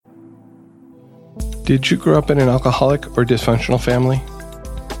Did you grow up in an alcoholic or dysfunctional family?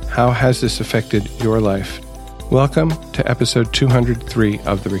 How has this affected your life? Welcome to episode 203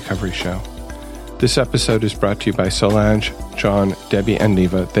 of The Recovery Show. This episode is brought to you by Solange, John, Debbie, and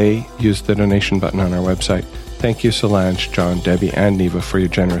Neva. They used the donation button on our website. Thank you, Solange, John, Debbie, and Neva for your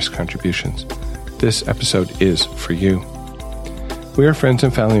generous contributions. This episode is for you. We are friends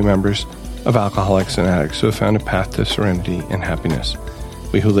and family members of alcoholics and addicts who have found a path to serenity and happiness.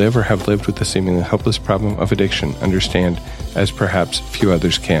 We who live or have lived with the seemingly hopeless problem of addiction understand as perhaps few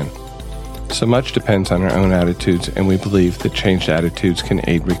others can. So much depends on our own attitudes, and we believe that changed attitudes can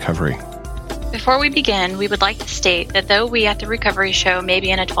aid recovery. Before we begin, we would like to state that though we at The Recovery Show may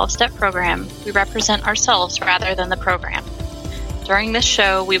be in a 12-step program, we represent ourselves rather than the program. During this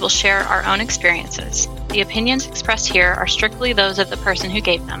show, we will share our own experiences. The opinions expressed here are strictly those of the person who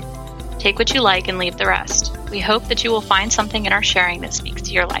gave them. Take what you like and leave the rest. We hope that you will find something in our sharing that speaks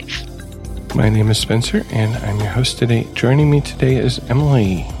to your life. My name is Spencer, and I'm your host today. Joining me today is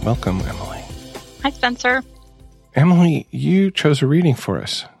Emily. Welcome, Emily. Hi, Spencer. Emily, you chose a reading for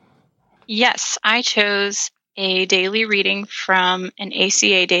us. Yes, I chose a daily reading from an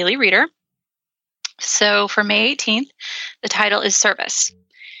ACA Daily Reader. So for May 18th, the title is Service.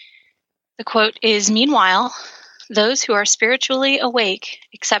 The quote is, "Meanwhile, those who are spiritually awake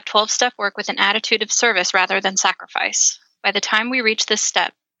accept 12-step work with an attitude of service rather than sacrifice. By the time we reach this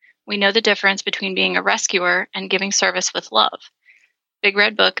step, we know the difference between being a rescuer and giving service with love." Big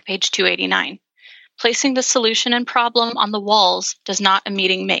Red Book, page 289. Placing the solution and problem on the walls does not a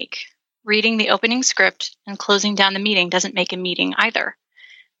meeting make. Reading the opening script and closing down the meeting doesn't make a meeting either.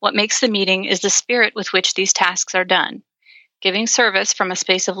 What makes the meeting is the spirit with which these tasks are done. Giving service from a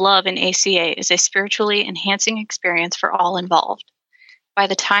space of love in ACA is a spiritually enhancing experience for all involved. By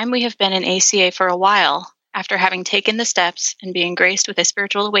the time we have been in ACA for a while, after having taken the steps and being graced with a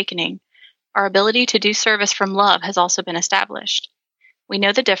spiritual awakening, our ability to do service from love has also been established. We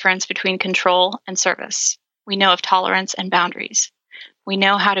know the difference between control and service. We know of tolerance and boundaries. We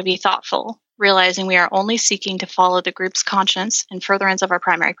know how to be thoughtful, realizing we are only seeking to follow the group's conscience in furtherance of our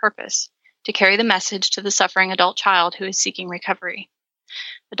primary purpose, to carry the message to the suffering adult child who is seeking recovery.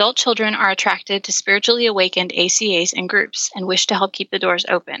 Adult children are attracted to spiritually awakened ACAs and groups and wish to help keep the doors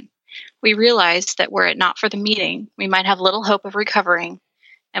open. We realize that were it not for the meeting, we might have little hope of recovering,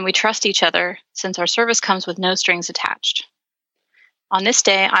 and we trust each other since our service comes with no strings attached. On this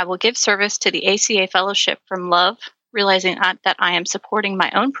day, I will give service to the ACA Fellowship from love, realizing that I am supporting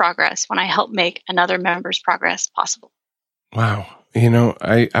my own progress when I help make another member's progress possible. Wow. You know,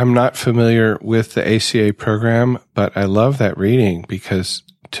 I'm not familiar with the ACA program, but I love that reading because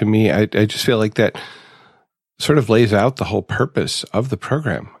to me, I just feel like that sort of lays out the whole purpose of the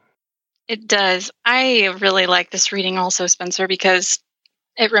program. It does. I really like this reading also, Spencer, because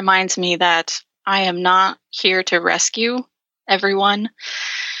it reminds me that I am not here to rescue everyone,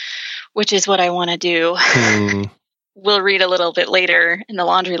 which is what I want to do. We'll read a little bit later in the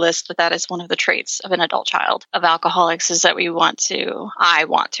laundry list, but that is one of the traits of an adult child of alcoholics is that I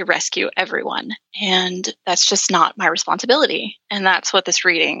want to rescue everyone. And that's just not my responsibility. And that's what this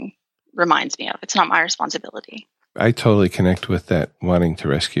reading reminds me of. It's not my responsibility. I totally connect with that wanting to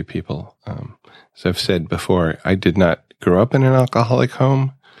rescue people. As I've said before, I did not grow up in an alcoholic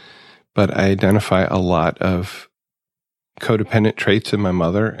home, but I identify a lot of codependent traits in my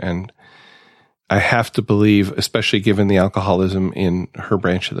mother, and I have to believe, especially given the alcoholism in her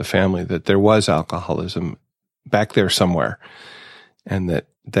branch of the family, that there was alcoholism back there somewhere, and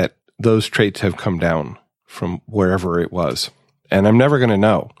that those traits have come down from wherever it was. And I'm never going to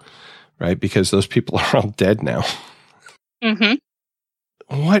know, right? Because those people are all dead now.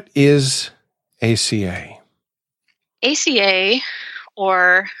 Mm-hmm. What is ACA? ACA,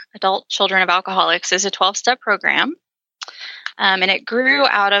 or Adult Children of Alcoholics, is a 12-step program. And it grew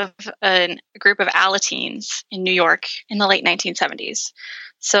out of a group of Alateens in New York in the late 1970s.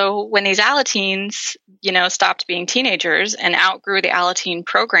 So when these Alateens, stopped being teenagers and outgrew the Alateen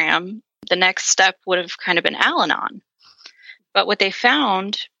program, the next step would have kind of been Al-Anon. But what they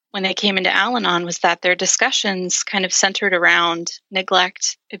found when they came into Al-Anon was that their discussions kind of centered around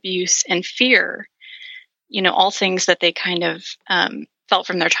neglect, abuse, and fear, all things that they kind of felt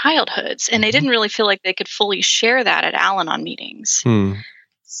from their childhoods. And they didn't really feel like they could fully share that at Al-Anon meetings.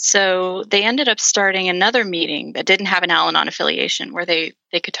 So they ended up starting another meeting that didn't have an Al-Anon affiliation where they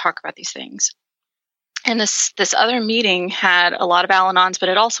could talk about these things. And this other meeting had a lot of Al-Anons, but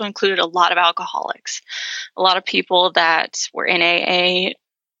it also included a lot of alcoholics, a lot of people that were in AA,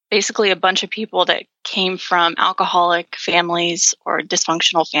 basically a bunch of people that came from alcoholic families or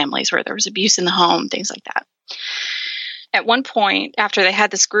dysfunctional families where there was abuse in the home, things like that. At one point, after they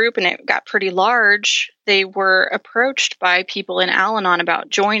had this group and it got pretty large, they were approached by people in Al-Anon about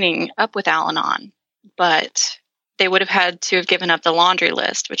joining up with Al-Anon, but they would have had to have given up the laundry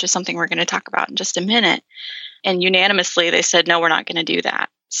list, which is something we're going to talk about in just a minute. And unanimously, they said, no, we're not going to do that.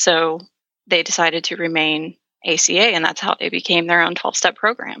 So they decided to remain ACA, and that's how they became their own 12-step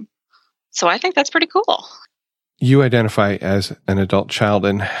program. So I think that's pretty cool. You identify as an adult child,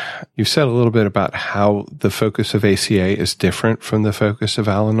 and you said a little bit about how the focus of ACA is different from the focus of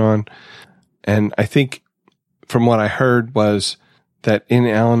Al-Anon. And I think from what I heard was that in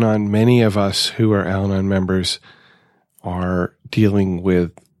Al-Anon, many of us who are Al-Anon members are dealing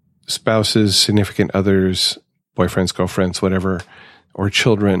with spouses, significant others, boyfriends, girlfriends, whatever, or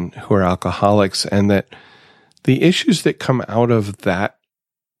children who are alcoholics, and that the issues that come out of that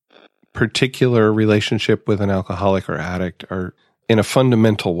particular relationship with an alcoholic or addict are in a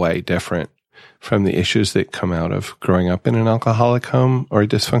fundamental way different from the issues that come out of growing up in an alcoholic home or a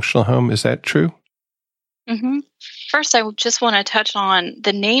dysfunctional home. Is that true? Mm-hmm. First, I just want to touch on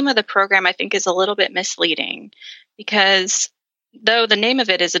the name of the program. I think is a little bit misleading because though the name of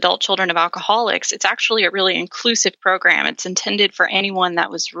it is Adult Children of Alcoholics, it's actually a really inclusive program. It's intended for anyone that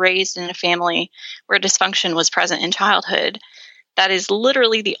was raised in a family where dysfunction was present in childhood. That is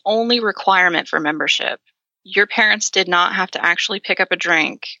literally the only requirement for membership. Your parents did not have to actually pick up a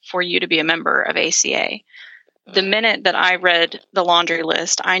drink for you to be a member of ACA. The minute that I read the laundry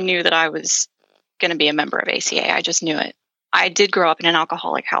list, I knew that I was going to be a member of ACA. I just knew it. I did grow up in an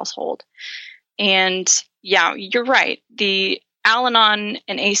alcoholic household. And yeah, you're right. The Al-Anon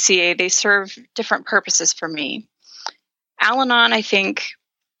and ACA, they serve different purposes for me. Al-Anon, I think,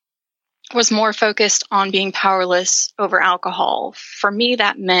 was more focused on being powerless over alcohol. For me,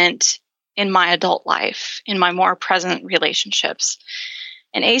 that meant in my adult life, in my more present relationships.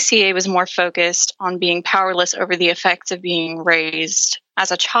 And ACA was more focused on being powerless over the effects of being raised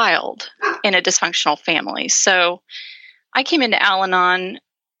as a child in a dysfunctional family. So I came into Al-Anon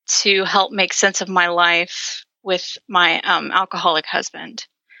to help make sense of my life with my alcoholic husband.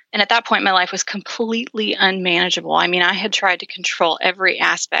 And at that point, my life was completely unmanageable. I mean, I had tried to control every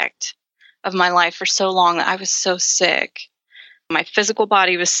aspect of my life for so long that I was so sick. My physical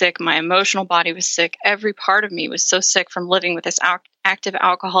body was sick. My emotional body was sick. Every part of me was so sick from living with this active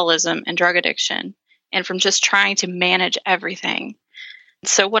alcoholism and drug addiction and from just trying to manage everything.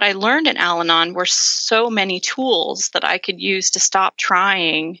 So what I learned in Al-Anon were so many tools that I could use to stop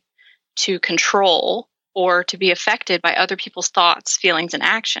trying to control or to be affected by other people's thoughts, feelings, and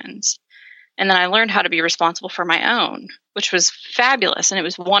actions. And then I learned how to be responsible for my own, which was fabulous and it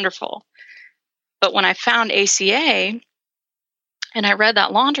was wonderful. But when I found ACA and I read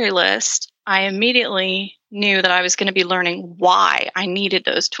that laundry list, I immediately knew that I was going to be learning why I needed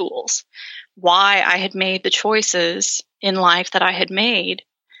those tools, why I had made the choices in life that I had made,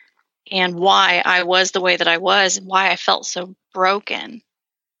 and why I was the way that I was, and why I felt so broken.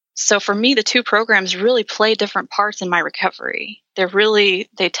 So for me, the two programs really play different parts in my recovery.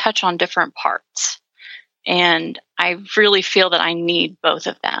 They touch on different parts. And I really feel that I need both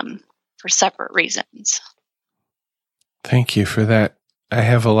of them for separate reasons. Thank you for that. I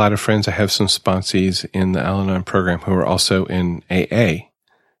have a lot of friends. I have some sponsees in the Al-Anon program who are also in AA.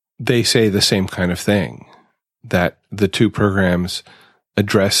 They say the same kind of thing, that the two programs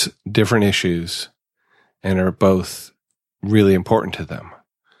address different issues and are both really important to them,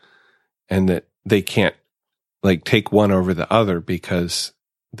 and that they can't take one over the other because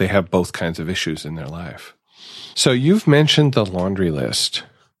they have both kinds of issues in their life. So you've mentioned the laundry list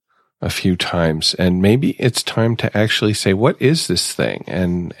a few times, and maybe it's time to actually say, what is this thing,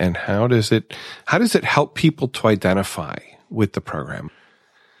 and how does it help people to identify with the program?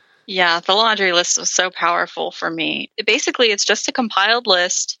 Yeah, the laundry list was so powerful for me. It's just a compiled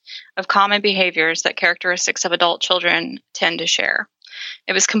list of common behaviors that characteristics of adult children tend to share.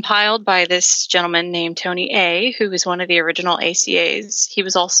 It was compiled by this gentleman named Tony A., who was one of the original ACAs. He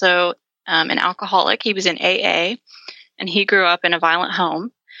was also an alcoholic. He was in AA, and he grew up in a violent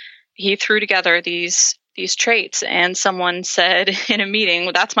home. He threw together these traits, and someone said in a meeting,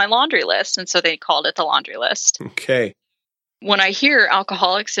 well, that's my laundry list. And so they called it the laundry list. Okay. When I hear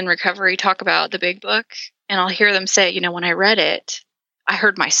alcoholics in recovery talk about the big book, and I'll hear them say, when I read it, I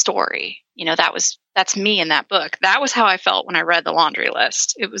heard my story. That's me in that book. That was how I felt when I read the laundry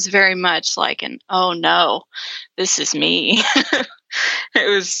list. It was very much like oh no, this is me.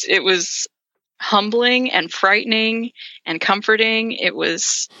 It was humbling and frightening and comforting. It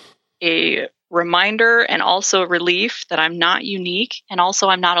was a reminder and also a relief that I'm not unique, and also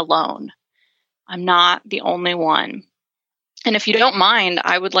I'm not alone. I'm not the only one. And if you don't mind,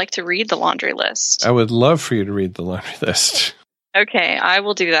 I would like to read the laundry list. I would love for you to read the laundry list. Okay, I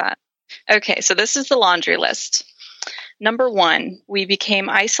will do that. Okay, so this is the laundry list. Number 1, we became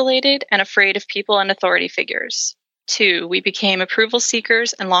isolated and afraid of people and authority figures. 2, we became approval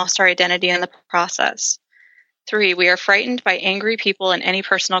seekers and lost our identity in the process. 3, we are frightened by angry people and any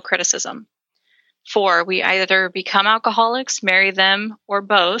personal criticism. 4, we either become alcoholics, marry them, or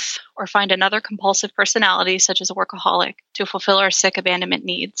both, or find another compulsive personality, such as a workaholic, to fulfill our sick abandonment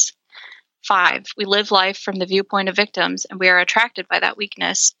needs. 5, we live life from the viewpoint of victims, and we are attracted by that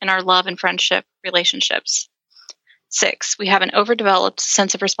weakness in our love and friendship relationships. 6, we have an overdeveloped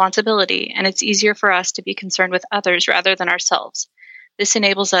sense of responsibility, and it's easier for us to be concerned with others rather than ourselves. This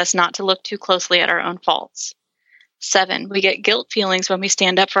enables us not to look too closely at our own faults. 7, we get guilt feelings when we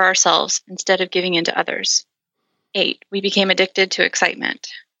stand up for ourselves instead of giving in to others. 8, we became addicted to excitement.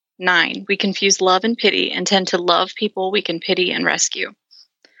 9, we confuse love and pity and tend to love people we can pity and rescue.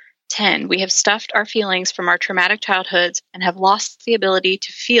 10, we have stuffed our feelings from our traumatic childhoods and have lost the ability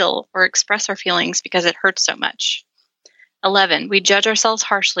to feel or express our feelings because it hurts so much. 11, we judge ourselves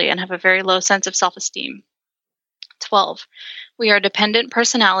harshly and have a very low sense of self-esteem. 12, we are dependent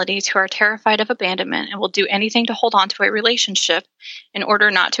personalities who are terrified of abandonment and will do anything to hold on to a relationship in order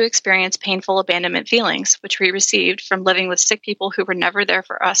not to experience painful abandonment feelings, which we received from living with sick people who were never there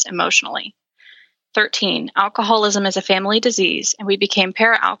for us emotionally. 13, alcoholism is a family disease, and we became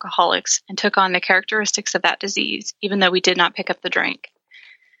para-alcoholics and took on the characteristics of that disease, even though we did not pick up the drink.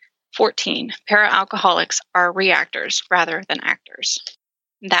 14, para-alcoholics are reactors rather than actors.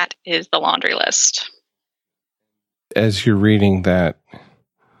 That is the laundry list. As you're reading that,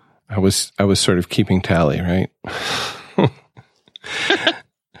 I was sort of keeping tally, right?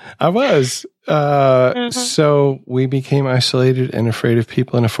 I was. So we became isolated and afraid of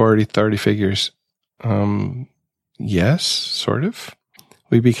people and authority figures. Yes, sort of.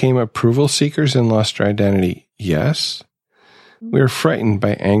 We became approval seekers and lost our identity. Yes. We were frightened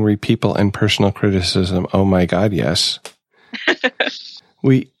by angry people and personal criticism. Oh my God, yes.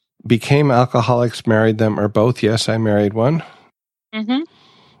 We became alcoholics, married them, or both. Yes, I married one. Mm-hmm.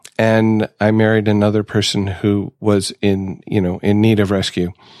 And I married another person who was in need of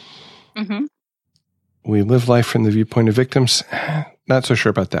rescue. Mm-hmm. We live life from the viewpoint of victims. Not so sure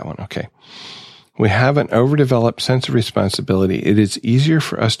about that one. Okay. We have an overdeveloped sense of responsibility. It is easier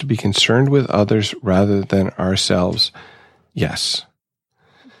for us to be concerned with others rather than ourselves. Yes.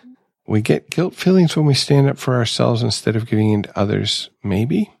 We get guilt feelings when we stand up for ourselves instead of giving in to others.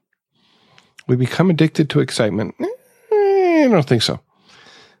 Maybe. We become addicted to excitement. I don't think so.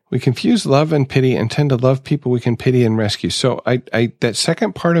 We confuse love and pity and tend to love people we can pity and rescue. So I that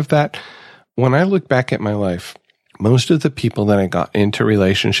second part of that, when I look back at my life, most of the people that I got into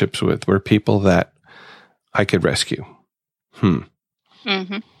relationships with were people that I could rescue. Mm-hmm.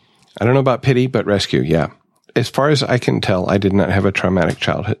 I don't know about pity, but rescue, yeah. As far as I can tell, I did not have a traumatic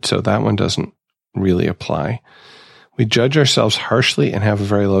childhood, so that one doesn't really apply. We judge ourselves harshly and have a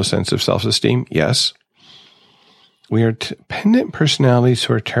very low sense of self-esteem. Yes. We are dependent personalities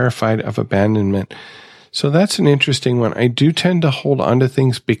who are terrified of abandonment. So that's an interesting one. I do tend to hold on to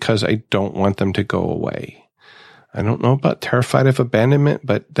things because I don't want them to go away. I don't know about terrified of abandonment,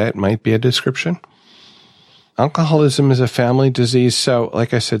 but that might be a description. Alcoholism is a family disease. So,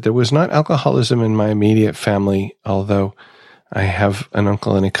 like I said, there was not alcoholism in my immediate family, although I have an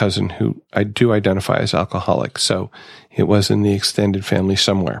uncle and a cousin who I do identify as alcoholic. So it was in the extended family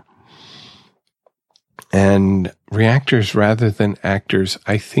somewhere. And reactors rather than actors,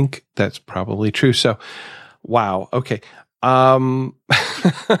 I think that's probably true. So, wow. Okay. I'm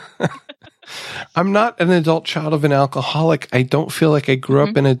not an adult child of an alcoholic. I don't feel like I grew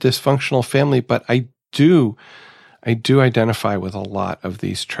up in a dysfunctional family, but I do identify with a lot of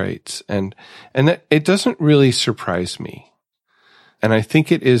these traits. And that it doesn't really surprise me. And I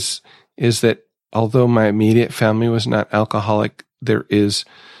think it is that although my immediate family was not alcoholic, there is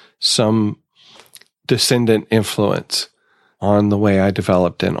some descendant influence on the way I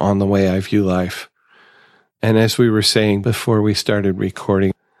developed and on the way I view life. And as we were saying before we started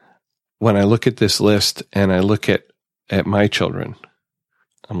recording, when I look at this list and I look at my children,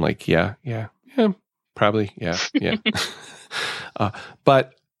 I'm like, yeah, probably, yeah.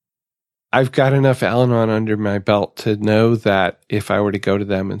 But I've got enough Al-Anon under my belt to know that if I were to go to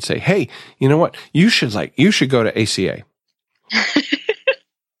them and say, hey, you know what? You should go to ACA.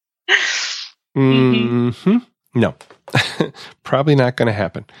 Mm-hmm. No, probably not going to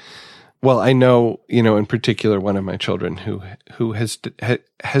happen. Well, I know, in particular, one of my children who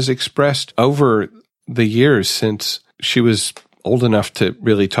has expressed over the years since she was old enough to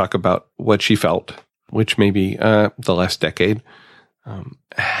really talk about what she felt, which may be the last decade,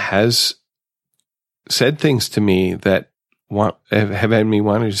 has said things to me that have had me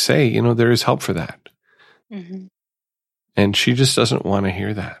wanting to say, you know, there is help for that. Mm-hmm. And she just doesn't want to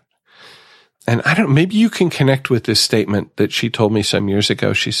hear that. And I don't, maybe you can connect with this statement that she told me some years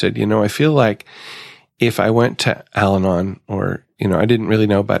ago. She said, you know, I feel like if I went to Al-Anon, or, you know, I didn't really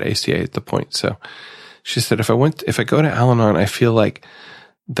know about ACA at the point. So she said, if I go to Al-Anon, I feel like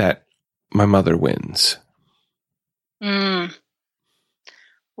that my mother wins.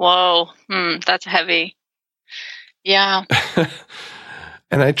 Whoa. That's heavy. Yeah.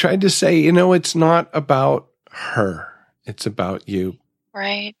 And I tried to say, you know, it's not about her. It's about you.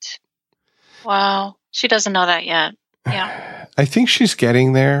 Right. Wow. She doesn't know that yet. Yeah. I think she's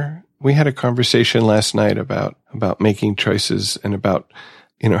getting there. We had a conversation last night about making choices, and about,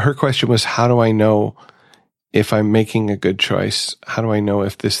 you know, her question was, how do I know if I'm making a good choice? How do I know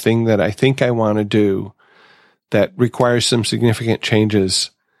if this thing that I think I want to do that requires some significant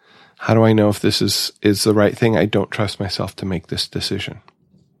changes, how do I know if this is the right thing? I don't trust myself to make this decision.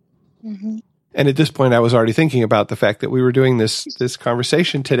 Mm-hmm. And at this point, I was already thinking about the fact that we were doing this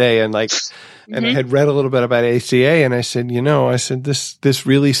conversation today, and and I had read a little bit about ACA, and I said, you know, this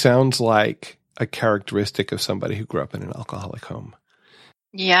really sounds like a characteristic of somebody who grew up in an alcoholic home.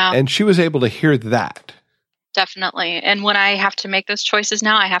 Yeah. And she was able to hear that. Definitely. And when I have to make those choices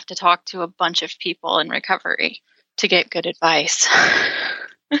now, I have to talk to a bunch of people in recovery to get good advice.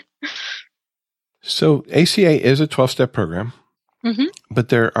 So ACA is a 12-step program, but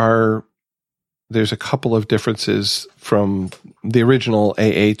there's a couple of differences from the original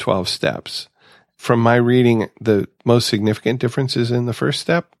AA 12 steps. From my reading, the most significant difference is in the first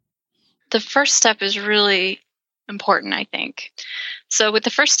step. The first step is really important, I think. So with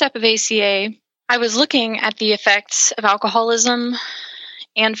the first step of ACA, I was looking at the effects of alcoholism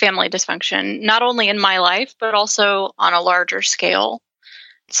and family dysfunction, not only in my life, but also on a larger scale.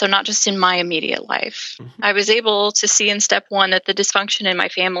 So not just in my immediate life. Mm-hmm. I was able to see in step one that the dysfunction in my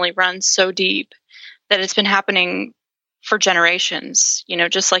family runs so deep that it's been happening for generations, you know,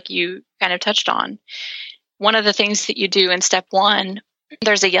 just like you kind of touched on. One of the things that you do in step one,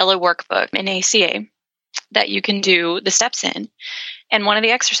 there's a yellow workbook in ACA that you can do the steps in. And one of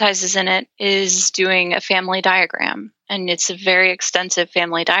the exercises in it is doing a family diagram. And it's a very extensive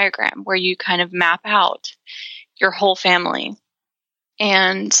family diagram where you kind of map out your whole family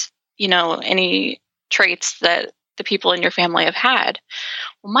and, you know, any traits that the people in your family have had.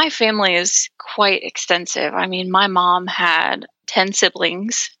 Well, my family is quite extensive. I mean, my mom had 10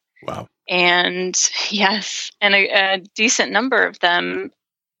 siblings. Wow. And yes, and a decent number of them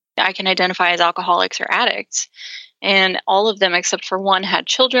I can identify as alcoholics or addicts. And all of them, except for one, had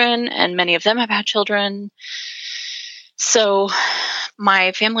children, and many of them have had children. So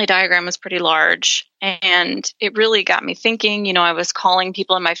my family diagram was pretty large, and it really got me thinking. You know, I was calling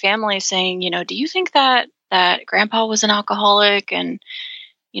people in my family saying, you know, do you think that grandpa was an alcoholic? And,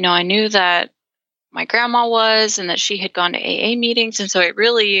 you know, I knew that my grandma was, and that she had gone to AA meetings. And so it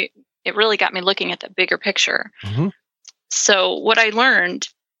really got me looking at the bigger picture. Mm-hmm. So what I learned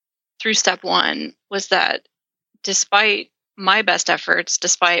through step one was that despite my best efforts,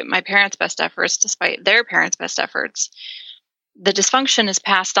 despite my parents' best efforts, despite their parents' best efforts, the dysfunction is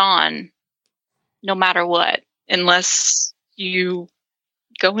passed on no matter what, unless you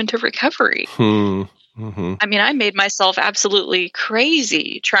go into recovery. Mm-hmm. I mean, I made myself absolutely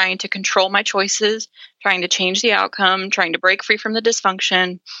crazy trying to control my choices, trying to change the outcome, trying to break free from the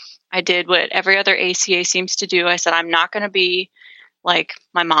dysfunction. I did what every other ACA seems to do. I said, I'm not going to be like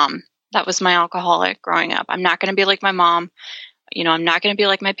my mom. That was my alcoholic growing up. I'm not going to be like my mom. You know, I'm not going to be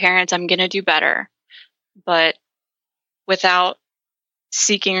like my parents. I'm going to do better. But without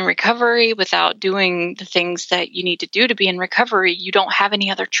seeking recovery, without doing the things that you need to do to be in recovery, you don't have any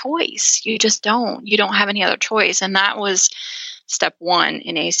other choice. You just don't. You don't have any other choice. And that was step one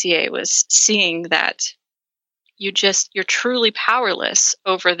in ACA, was seeing that you're truly powerless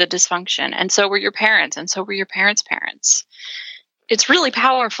over the dysfunction. And so were your parents, and so were your parents' parents. It's really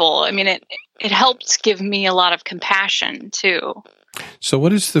powerful. I mean, it helped give me a lot of compassion too. So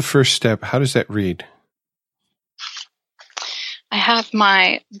what is the first step? How does that read? I have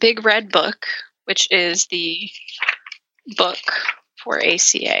my big red book, which is the book for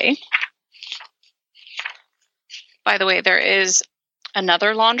ACA. By the way, there is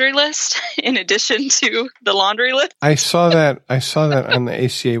another laundry list in addition to the laundry list. I saw that on the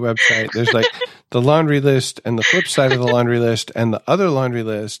ACA website. There's like the laundry list and the flip side of the laundry list and the other laundry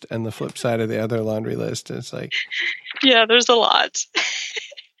list and the flip side of the other laundry list. It's like, yeah, there's a lot.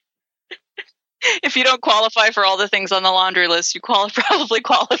 if you don't qualify for all the things on the laundry list, you probably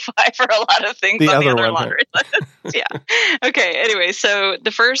qualify for a lot of things on the other laundry list. Yeah. Okay. Anyway, so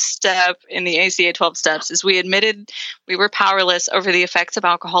the first step in the ACA 12 steps is we admitted we were powerless over the effects of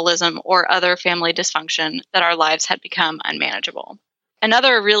alcoholism or other family dysfunction, that our lives had become unmanageable.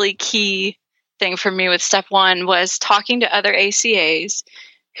 Another really key thing for me with step one was talking to other ACAs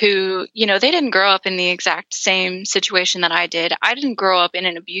who, they didn't grow up in the exact same situation that I did. I didn't grow up in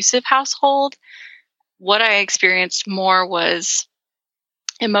an abusive household. What I experienced more was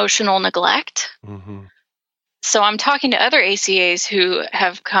emotional neglect. Mm-hmm. So I'm talking to other ACAs who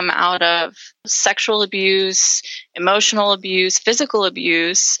have come out of sexual abuse, emotional abuse, physical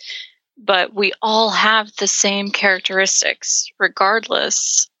abuse, but we all have the same characteristics,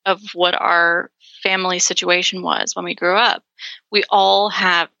 regardless of what our family situation was when we grew up. We all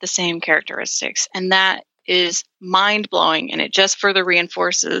have the same characteristics, and that is mind-blowing, and it just further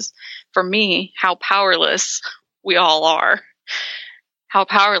reinforces for me how powerless we all are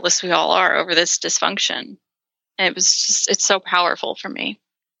over this dysfunction. And it's so powerful for me.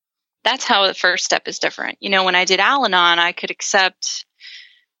 That's how the first step is different. When I did Al-Anon, I could accept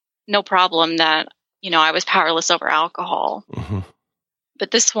no problem that, I was powerless over alcohol. Mm-hmm.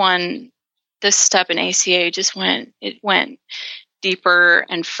 But this step in ACA went deeper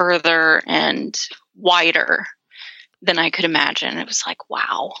and further and wider than I could imagine. It was like,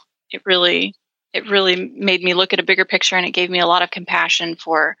 wow, it really made me look at a bigger picture, and it gave me a lot of compassion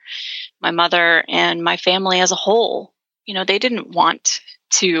for my mother and my family as a whole. They didn't want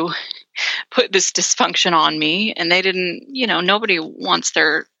to put this dysfunction on me, and they didn't, nobody wants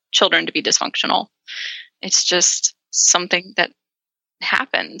their children to be dysfunctional. It's just something that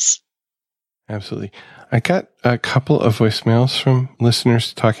happens. Absolutely. I got a couple of voicemails from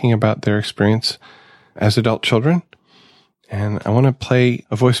listeners talking about their experience as adult children, and I want to play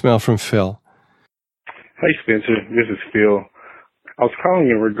a voicemail from Phil. Hey, Spencer. This is Phil. I was calling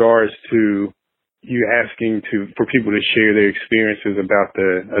in regards to you asking for people to share their experiences about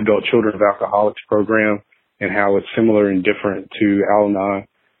the Adult Children of Alcoholics program and how it's similar and different to Al-Anon.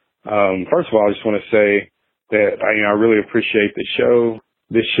 First of all, I just want to say that I really appreciate the show.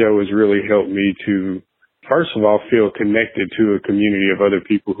 This has really helped me to, first of all, feel connected to a community of other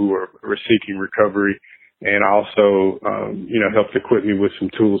people who are seeking recovery, and also, helped equip me with some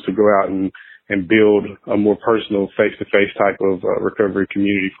tools to go out and build a more personal face-to-face type of recovery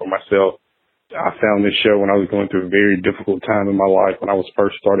community for myself. I found this show when I was going through a very difficult time in my life when I was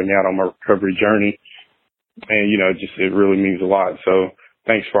first starting out on my recovery journey. And, it really means a lot. So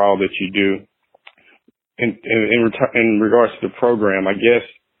thanks for all that you do. In regards to the program, I guess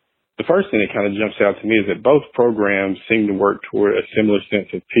the first thing that kind of jumps out to me is that both programs seem to work toward a similar sense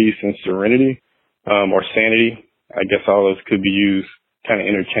of peace and serenity, or sanity. I guess all those could be used kind of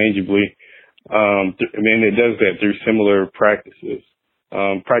interchangeably. And it does that through similar practices,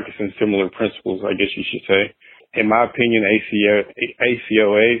 practicing similar principles, I guess you should say. In my opinion,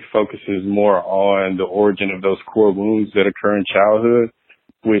 ACOA focuses more on the origin of those core wounds that occur in childhood,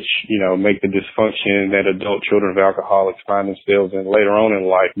 which, make the dysfunction that adult children of alcoholics find themselves in later on in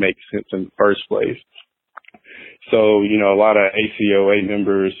life make sense in the first place. So, a lot of ACOA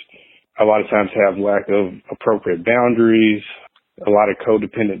members a lot of times have lack of appropriate boundaries. A lot of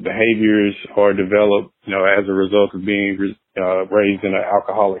codependent behaviors are developed, as a result of being raised in an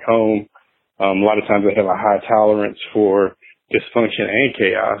alcoholic home. A lot of times they have a high tolerance for dysfunction and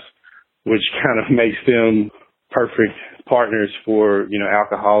chaos, which kind of makes them perfect partners for,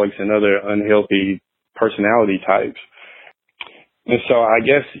 alcoholics and other unhealthy personality types. And so I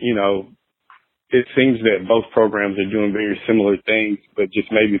guess, it seems that both programs are doing very similar things, but just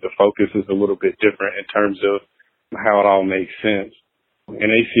maybe the focus is a little bit different in terms of how it all makes sense.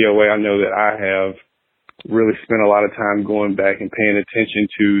 In ACOA, I know that I have really spent a lot of time going back and paying attention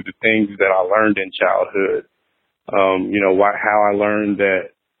to the things that I learned in childhood. How I learned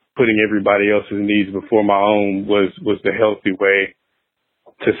that putting everybody else's needs before my own was the healthy way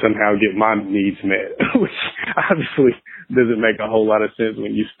to somehow get my needs met, which obviously doesn't make a whole lot of sense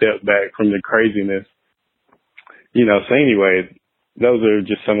when you step back from the craziness. So anyway, those are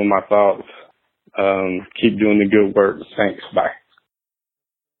just some of my thoughts. Keep doing the good work. Thanks. Bye.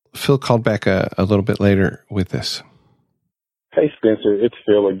 Phil called back a little bit later with this. Hey, Spencer, it's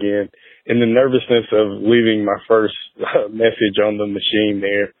Phil again. In the nervousness of leaving my first message on the machine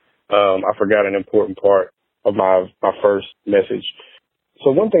there, I forgot an important part of my first message. So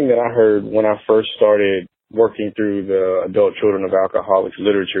one thing that I heard when I first started working through the Adult Children of Alcoholics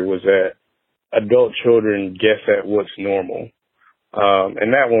literature was that adult children guess at what's normal.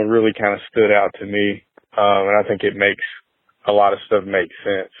 And that one really kind of stood out to me. And I think it makes a lot of stuff makes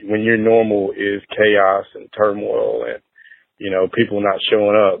sense. When your normal is chaos and turmoil and, people not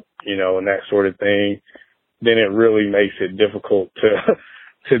showing up, and that sort of thing, then it really makes it difficult to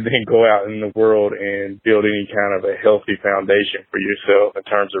to then go out in the world and build any kind of a healthy foundation for yourself in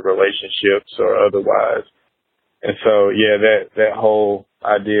terms of relationships or otherwise. And so, yeah, that whole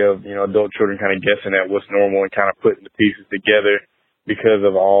idea of, adult children kind of guessing at what's normal and kind of putting the pieces together because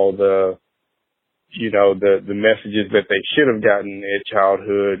of all the, the messages that they should have gotten in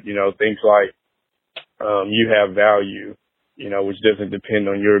childhood, things like, you have value, which doesn't depend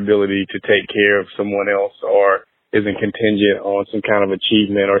on your ability to take care of someone else or isn't contingent on some kind of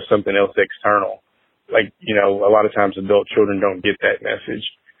achievement or something else external. Like, a lot of times adult children don't get that message.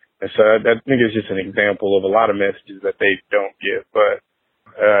 And so I think it's just an example of a lot of messages that they don't get. But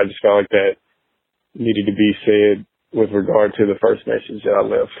I just felt like that needed to be said with regard to the first message that I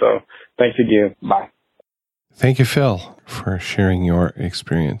left. So thanks again. Bye. Thank you, Phil, for sharing your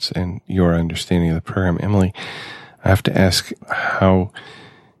experience and your understanding of the program. Emily, I have to ask how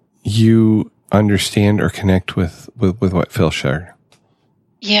you understand or connect with what Phil shared.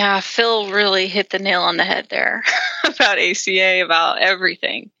 Yeah, Phil really hit the nail on the head there about ACA, about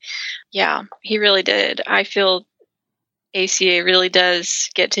everything. Yeah, he really did. I feel ACA really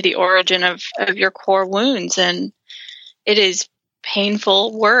does get to the origin of your core wounds, and it is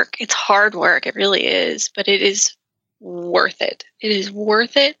painful work. It's hard work. It really is, but it is worth it. It is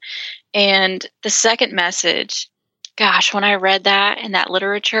worth it. And the second message, gosh, when I read that in that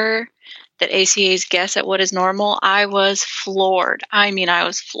literature, that ACA's guess at what is normal, I was floored. I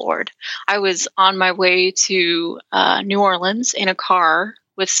was floored. I was on my way to New Orleans in a car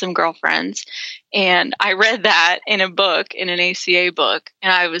with some girlfriends, and I read that in a book, in an ACA book,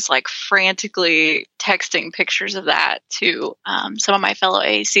 and I was like frantically texting pictures of that to some of my fellow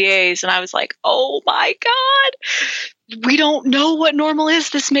ACAs, and I was like, oh my God, we don't know what normal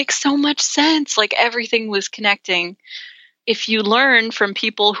is. This makes so much sense. Like everything was connecting. If you learn from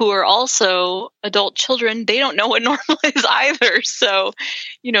people who are also adult children, they don't know what normal is either. So,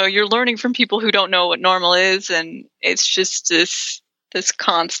 you're learning from people who don't know what normal is. And it's just this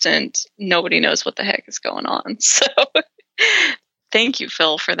constant, nobody knows what the heck is going on. So thank you,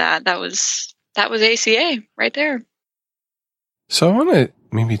 Phil, for that. That was ACA right there. So I want to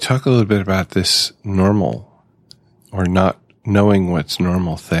maybe talk a little bit about this normal or not knowing what's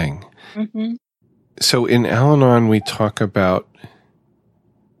normal thing. Mm-hmm. So in Al-Anon, we talk about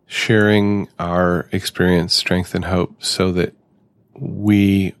sharing our experience, strength, and hope so that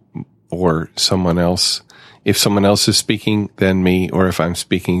we or someone else, if someone else is speaking, then me, or if I'm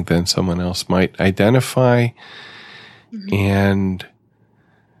speaking, then someone else might identify and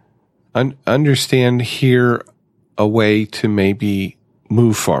understand here a way to maybe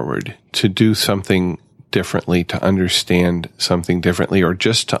move forward, to do something differently, to understand something differently, or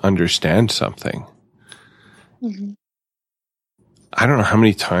just to understand something. Mm-hmm. I don't know how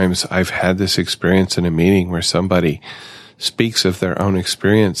many times I've had this experience in a meeting where somebody speaks of their own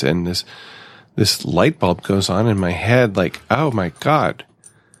experience and this light bulb goes on in my head like, oh my God,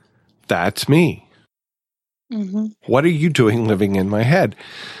 that's me. Mm-hmm. What are you doing living in my head?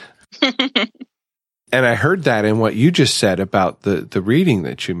 And I heard that in what you just said about the reading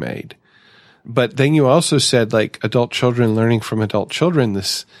that you made. But then you also said like adult children learning from adult children,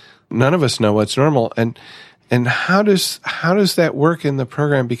 none of us know what's normal. And how does that work in the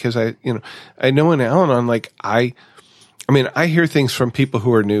program? Because I know in Al-Anon, like I hear things from people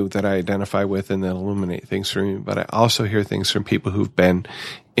who are new that I identify with and that illuminate things for me, but I also hear things from people who've been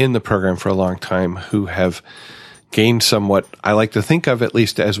in the program for a long time who have gained somewhat, I like to think of at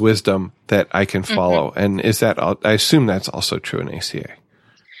least as wisdom that I can follow. Mm-hmm. And I assume that's also true in ACA.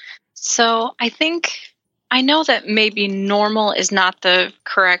 So I know that maybe normal is not the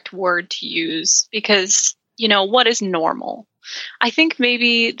correct word to use because what is normal? I think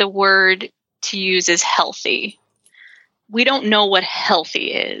maybe the word to use is healthy. We don't know what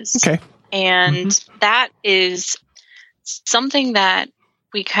healthy is. Okay. And that is something that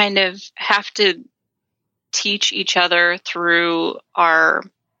we kind of have to teach each other through our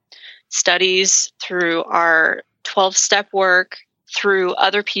studies, through our 12-step work, through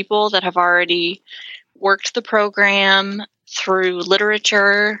other people that have already worked the program, through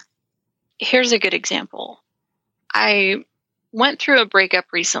literature. Here's a good example. I went through a breakup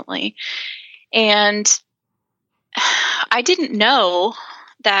recently, and I didn't know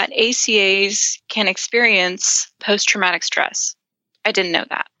that ACAs can experience post-traumatic stress. I didn't know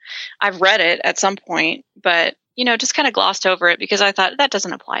that. I've read it at some point, but, just kind of glossed over it because I thought that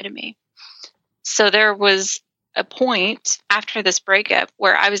doesn't apply to me. So there was a point after this breakup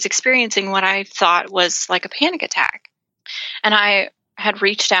where I was experiencing what I thought was like a panic attack. And I had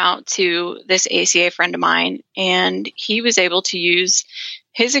reached out to this ACA friend of mine, and he was able to use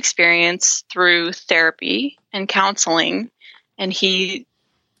his experience through therapy and counseling, and he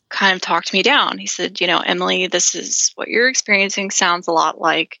kind of talked me down. He said, Emily, this is what you're experiencing sounds a lot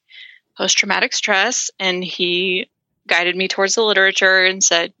like post-traumatic stress. And he guided me towards the literature and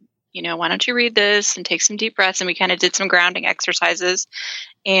said, why don't you read this and take some deep breaths? And we kind of did some grounding exercises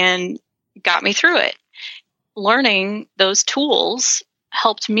and got me through it. Learning those tools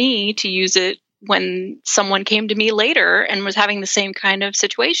helped me to use it when someone came to me later and was having the same kind of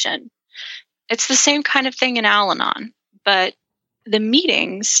situation. It's the same kind of thing in Al-Anon, but the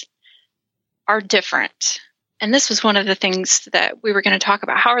meetings are different. And this was one of the things that we were going to talk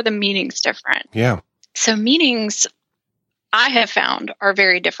about. How are the meetings different? Yeah. So meetings, I have found, are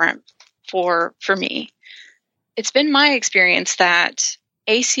very different for me. It's been my experience that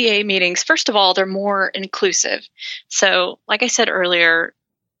ACA meetings, first of all, they're more inclusive. So like I said earlier,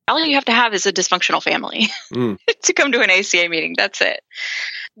 all you have to have is a dysfunctional family to come to an ACA meeting. That's it.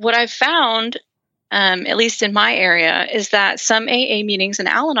 What I've found, at least in my area, is that some AA meetings and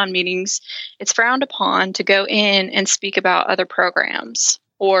Al-Anon meetings, it's frowned upon to go in and speak about other programs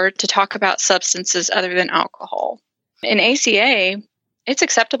or to talk about substances other than alcohol. In ACA, it's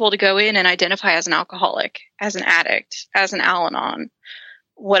acceptable to go in and identify as an alcoholic, as an addict, as an Al-Anon,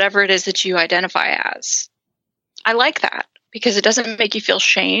 whatever it is that you identify as. I like that because it doesn't make you feel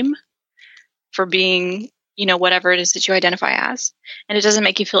shame for being, whatever it is that you identify as, and it doesn't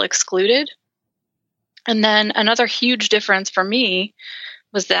make you feel excluded. And then another huge difference for me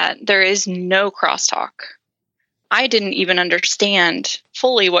was that there is no crosstalk. I didn't even understand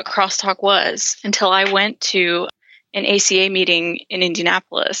fully what crosstalk was until I went to an ACA meeting in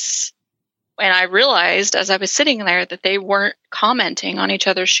Indianapolis. And I realized as I was sitting there that they weren't commenting on each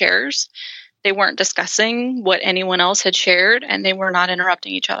other's shares. They weren't discussing what anyone else had shared, and they were not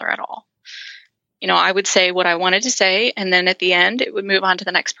interrupting each other at all. I would say what I wanted to say, and then at the end, it would move on to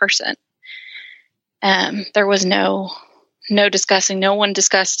the next person. There was no discussing. No one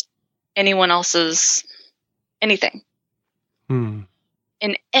discussed anyone else's anything. In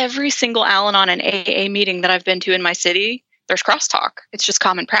every single Al-Anon and AA meeting that I've been to in my city, there's crosstalk. It's just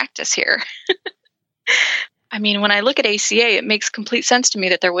common practice here. I mean, when I look at ACA, it makes complete sense to me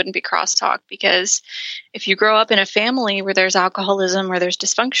that there wouldn't be crosstalk, because if you grow up in a family where there's alcoholism or there's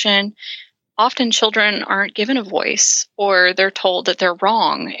dysfunction, often children aren't given a voice, or they're told that they're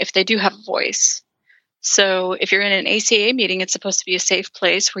wrong if they do have a voice. So if you're in an ACA meeting, it's supposed to be a safe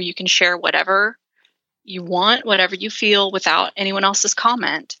place where you can share whatever you want, whatever you feel, without anyone else's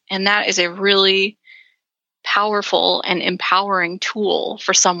comment. And that is a really powerful and empowering tool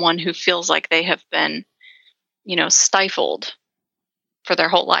for someone who feels like they have been, stifled for their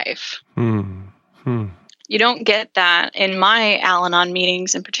whole life. You don't get that in my Al-Anon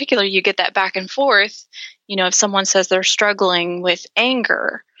meetings in particular. You get that back and forth. If someone says they're struggling with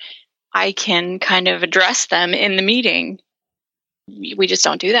anger, I can kind of address them in the meeting. We just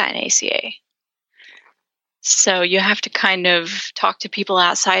don't do that in ACA. So you have to kind of talk to people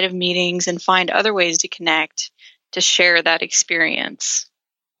outside of meetings and find other ways to connect, to share that experience.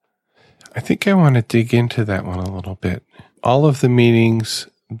 I think I want to dig into that one a little bit. All of the meetings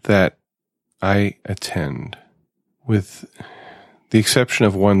that I attend, with the exception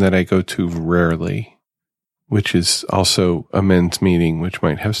of one that I go to rarely, which is also a men's meeting, which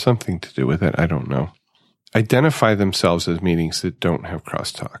might have something to do with it, I don't know, identify themselves as meetings that don't have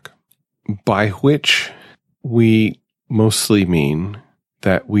crosstalk, by which we mostly mean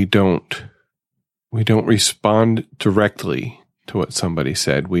that we don't respond directly to what somebody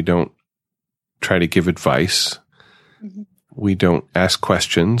said. We don't try to give advice. Mm-hmm. We don't ask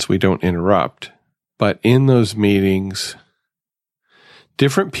questions. We don't interrupt. But in those meetings,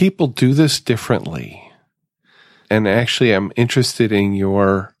 different people do this differently. And actually, I'm interested in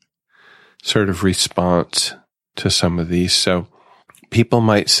your sort of response to some of these. So people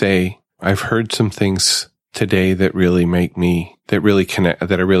might say, I've heard some things today that really that I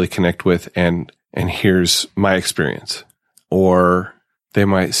really connect with, and here's my experience. Or they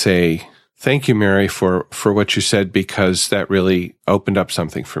might say, thank you, Mary, for what you said, because that really opened up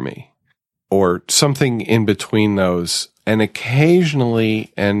something for me. Or something in between those. And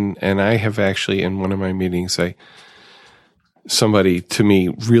occasionally, and I have actually in one of my meetings, somebody to me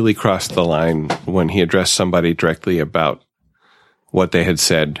really crossed the line when he addressed somebody directly about what they had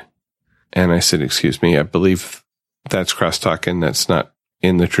said. And I said, excuse me, I believe that's crosstalk, and that's not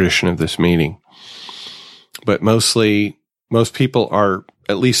in the tradition of this meeting. But most people are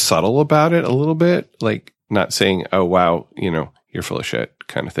at least subtle about it a little bit, like not saying, oh, wow, you're full of shit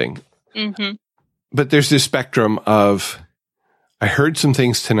kind of thing. Mm-hmm. But there's this spectrum of I heard some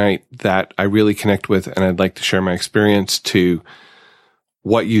things tonight that I really connect with, and I'd like to share my experience to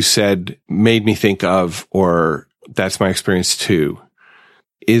what you said made me think of, or that's my experience too.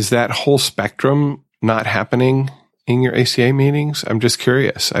 Is that whole spectrum not happening in your ACA meetings? I'm just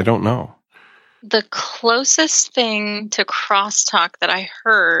curious. I don't know. The closest thing to crosstalk that I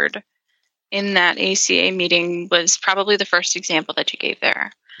heard in that ACA meeting was probably the first example that you gave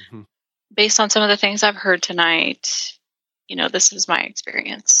there. Mm-hmm. Based on some of the things I've heard tonight, this is my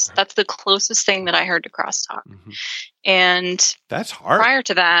experience. That's the closest thing that I heard to crosstalk. Mm-hmm. And that's hard. Prior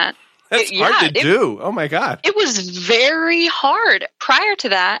to that, that's hard to do. Oh my God. It was very hard. Prior to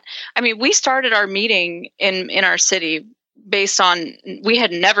that, we started our meeting in our city based on, we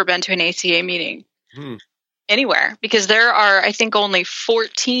had never been to an ACA meeting anywhere, because there are, I think, only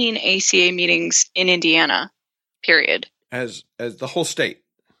 14 ACA meetings in Indiana, period. As the whole state?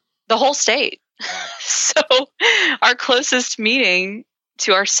 The whole state. Wow. So our closest meeting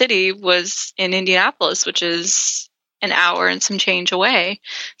to our city was in Indianapolis, which is an hour and some change away.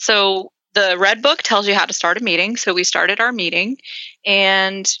 So the Red Book tells you how to start a meeting. So we started our meeting,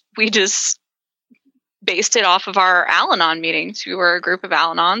 and we just based it off of our Al-Anon meetings. We were a group of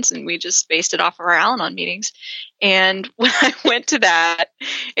Al-Anons, and we just based it off of our Al-Anon meetings. And when I went to that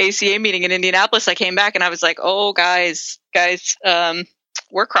ACA meeting in Indianapolis, I came back and I was like, oh, guys,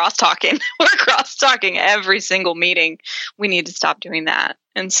 we're cross-talking. We're cross-talking every single meeting. We need to stop doing that.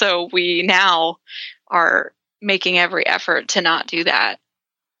 And so we now are making every effort to not do that.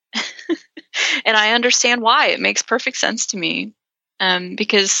 And I understand why. It makes perfect sense to me.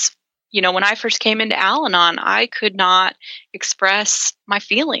 Because, when I first came into Al-Anon, I could not express my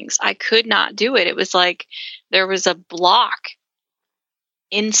feelings. I could not do it. It was like there was a block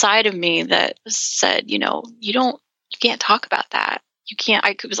inside of me that said, you can't talk about that. You can't.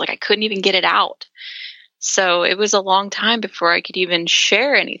 It was like I couldn't even get it out. So it was a long time before I could even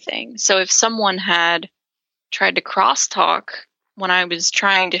share anything. So if someone had tried to crosstalk when I was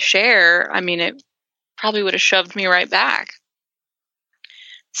trying to share, it probably would have shoved me right back.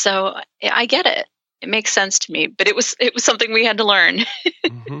 So I get it. It makes sense to me, but it was something we had to learn.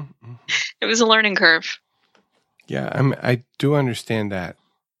 Mm-hmm, mm-hmm. It was a learning curve. Yeah, I do understand that.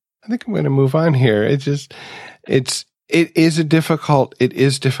 I think I'm going to move on here. It is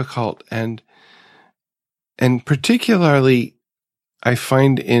difficult, and particularly I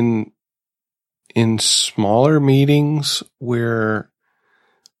find in smaller meetings where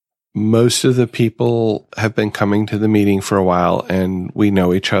most of the people have been coming to the meeting for a while and we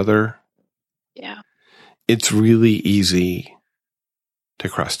know each other. Yeah. It's really easy to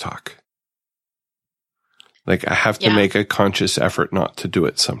crosstalk. Like I have to make a conscious effort not to do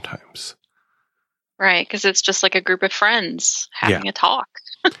it sometimes. Right, because it's just like a group of friends having a talk.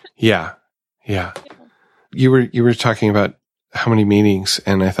 Yeah. You were talking about how many meetings,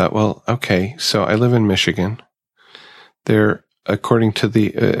 and I thought, well, okay, so I live in Michigan. There, according to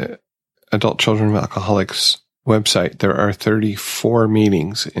the Adult Children of Alcoholics website, there are 34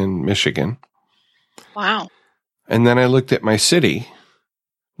 meetings in Michigan. Wow. And then I looked at my city,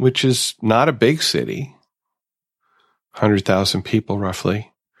 which is not a big city, 100,000 people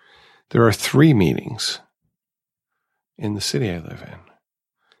roughly. There are 3 meetings in the city I live in.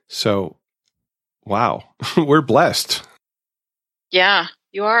 So, wow, we're blessed. Yeah,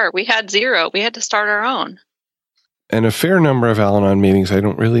 you are. We had 0. We had to start our own. And a fair number of Al-Anon meetings. I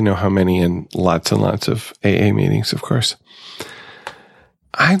don't really know how many, and lots of AA meetings, of course.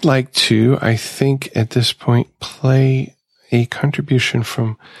 I'd like to, I think at this point, play a contribution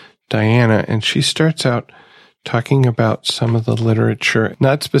from Diana, and she starts out talking about some of the literature,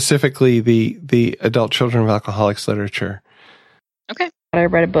 not specifically the adult children of alcoholics literature. Okay. I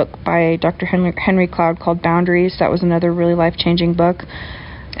read a book by Dr. Henry Cloud called Boundaries. That was another really life-changing book.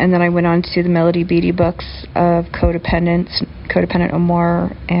 And then I went on to the Melody Beattie books of Codependent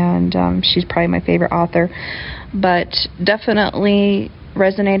Amor, and she's probably my favorite author. But definitely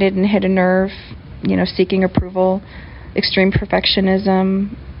resonated and hit a nerve, seeking approval, extreme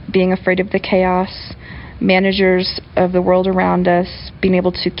perfectionism, being afraid of the chaos, managers of the world around us, being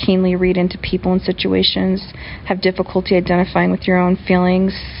able to keenly read into people and situations, have difficulty identifying with your own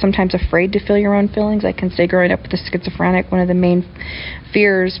feelings, sometimes afraid to feel your own feelings. I can say growing up with a schizophrenic, one of the main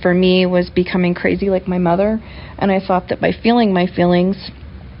fears for me was becoming crazy like my mother, and I thought that by feeling my feelings,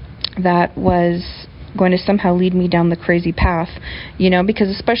 that was going to somehow lead me down the crazy path, because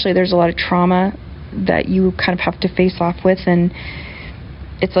especially there's a lot of trauma that you kind of have to face off with, and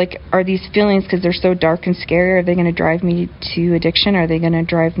it's like, are these feelings, because they're so dark and scary, are they going to drive me to addiction? Are they going to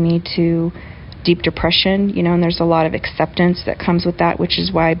drive me to deep depression, and there's a lot of acceptance that comes with that, which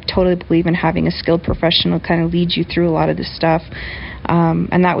is why I totally believe in having a skilled professional kind of lead you through a lot of this stuff.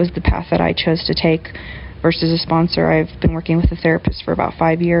 And that was the path that I chose to take versus a sponsor. I've been working with a therapist for about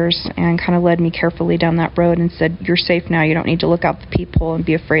 5 years and kind of led me carefully down that road and said, you're safe now. You don't need to look out the peephole and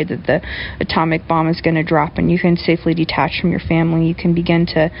be afraid that the atomic bomb is going to drop, and you can safely detach from your family. You can begin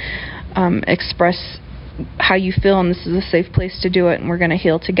to express how you feel, and this is a safe place to do it, and we're going to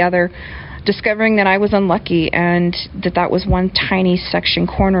heal together. Discovering that I was unlucky and that was one tiny section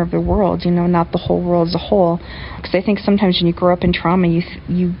corner of the world, not the whole world as a whole. Because I think sometimes when you grow up in trauma,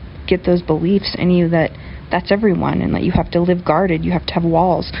 you get those beliefs in you that that's everyone, and that you have to live guarded, you have to have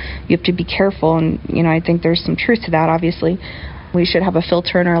walls, you have to be careful, and I think there's some truth to that. Obviously, we should have a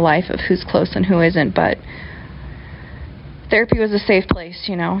filter in our life of who's close and who isn't, but therapy was a safe place,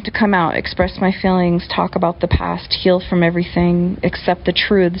 to come out, express my feelings, talk about the past, heal from everything, accept the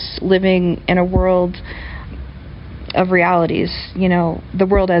truths, living in a world of realities, the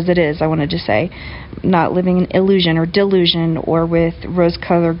world as it is, I wanted to say, not living in illusion or delusion or with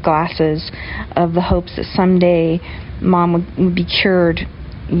rose-colored glasses of the hopes that someday Mom would be cured,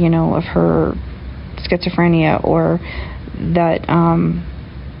 of her schizophrenia, or that,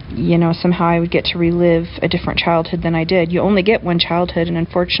 somehow I would get to relive a different childhood than I did. You only get one childhood, and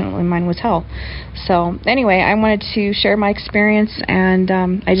unfortunately mine was hell. So anyway, I wanted to share my experience, and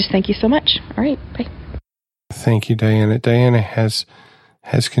I just thank you so much. All right, bye. Thank you, Diana. Diana has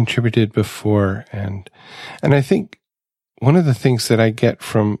contributed before, and I think one of the things that I get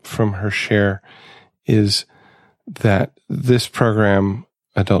from her share is that this program,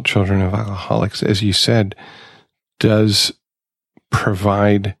 Adult Children of Alcoholics, as you said, does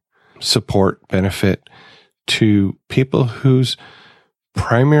provide support, benefit to people whose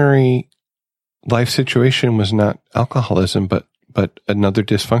primary life situation was not alcoholism, but another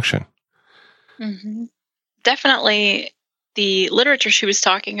dysfunction. Mm-hmm. Definitely the literature she was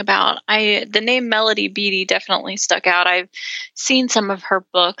talking about, the name Melody Beattie definitely stuck out. I've seen some of her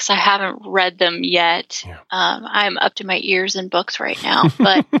books. I haven't read them yet. Yeah. I'm up to my ears in books right now,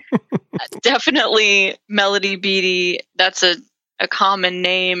 but definitely Melody Beattie, that's a common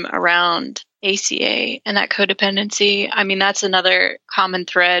name around ACA and that codependency. I mean, that's another common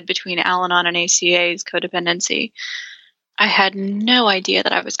thread between Al-Anon and ACA is codependency. I had no idea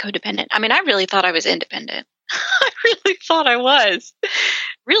that I was codependent. I mean, I really thought I was independent. I really thought I was.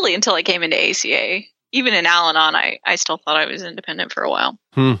 Really, until I came into ACA. Even in Al-Anon, I still thought I was independent for a while.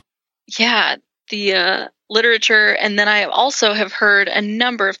 Yeah, the literature. And then I also have heard a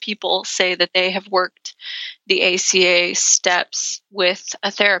number of people say that they have worked the ACA steps with a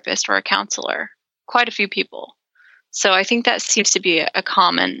therapist or a counselor. Quite a few people. So I think that seems to be a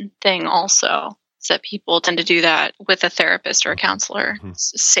common thing also. That people tend to do that with a therapist or a counselor. Mm-hmm.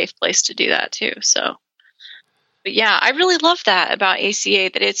 It's a safe place to do that too. So, but yeah, I really love that about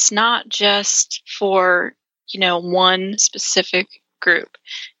ACA, that it's not just for, one specific group.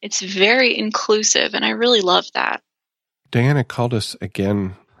 It's very inclusive, and I really love that. Diana called us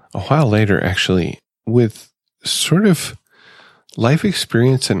again a while later, actually, with sort of life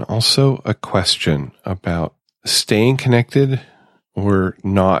experience and also a question about staying connected or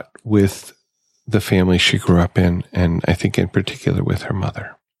not with the family she grew up in, and I think in particular with her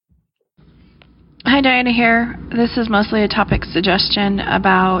mother. Hi, Diana here. This is mostly a topic suggestion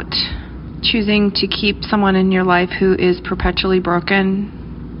about choosing to keep someone in your life who is perpetually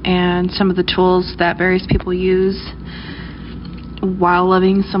broken, and some of the tools that various people use while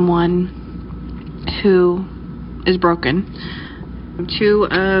loving someone who is broken. Two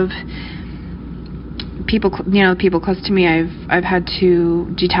of people, people close to me, I've had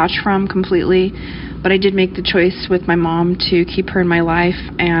to detach from completely, but I did make the choice with my mom to keep her in my life,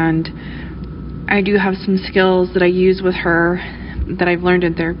 and I do have some skills that I use with her that I've learned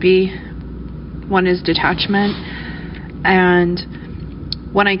in therapy. One is detachment,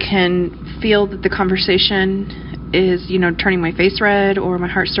 and when I can feel that the conversation is, turning my face red, or my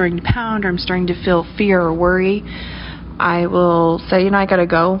heart's starting to pound, or I'm starting to feel fear or worry, I will say, I gotta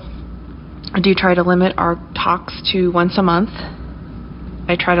go. I do try to limit our talks to once a month.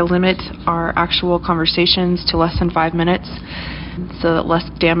 I try to limit our actual conversations to less than 5 minutes so that less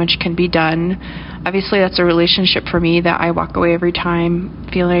damage can be done. Obviously, that's a relationship for me that I walk away every time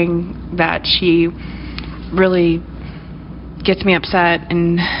feeling that she really gets me upset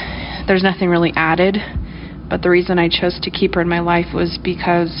and there's nothing really added. But the reason I chose to keep her in my life was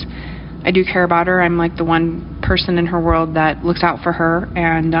because I do care about her. I'm like the one person in her world that looks out for her,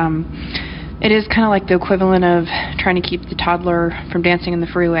 and it is kind of like the equivalent of trying to keep the toddler from dancing in the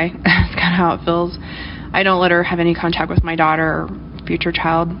freeway. That's kind of how it feels. I don't let her have any contact with my daughter or future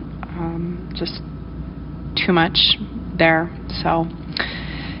child. just too much there. So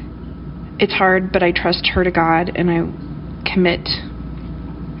it's hard, but I trust her to God, and I commit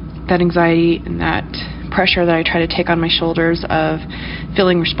that anxiety and that pressure that I try to take on my shoulders of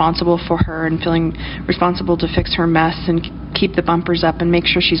feeling responsible for her and feeling responsible to fix her mess and keep the bumpers up and make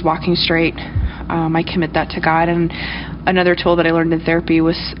sure she's walking straight. I commit that to God. And another tool that I learned in therapy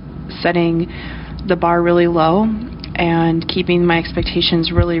was setting the bar really low and keeping my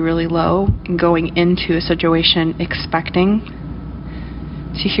expectations really, really low and going into a situation expecting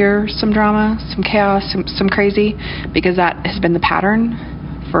to hear some drama, some chaos, some crazy, because that has been the pattern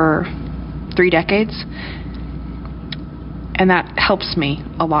for 3 decades. And that helps me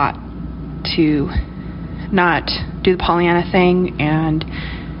a lot to not do the Pollyanna thing and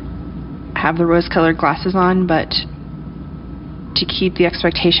have the rose-colored glasses on, but to keep the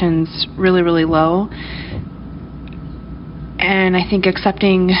expectations really, really low. And I think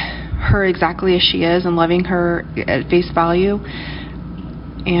accepting her exactly as she is and loving her at face value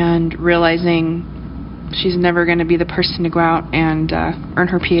and realizing she's never going to be the person to go out and earn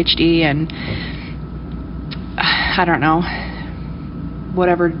her PhD and I don't know,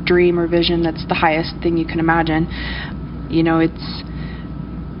 whatever dream or vision that's the highest thing you can imagine. You know,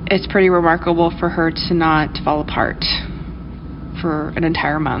 it's pretty remarkable for her to not fall apart for an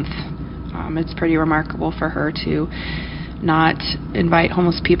entire month. It's pretty remarkable for her to not invite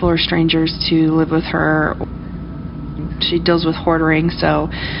homeless people or strangers to live with her. She deals with hoarding, so,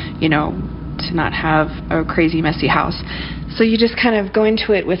 you know, to not have a crazy, messy house. So you just kind of go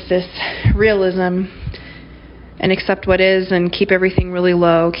into it with this realism and accept what is and keep everything really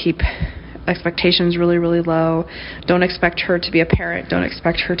low, keep expectations really, really low. Don't expect her to be a parent. Don't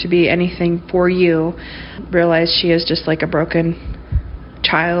expect her to be anything for you. Realize she is just like a broken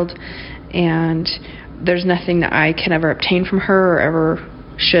child, and there's nothing that I can ever obtain from her or ever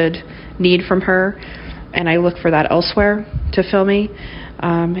should need from her, and I look for that elsewhere to fill me.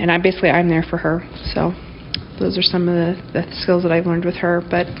 And I'm there for her. So those are some of the skills that I've learned with her,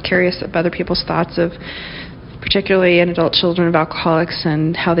 but curious of other people's thoughts of particularly in adult children of alcoholics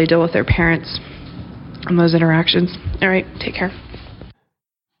and how they deal with their parents and those interactions. All right, take care.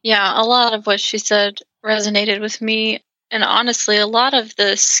 Yeah, a lot of what she said resonated with me. And honestly, a lot of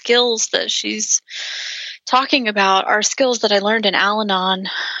the skills that she's talking about are skills that I learned in Al-Anon.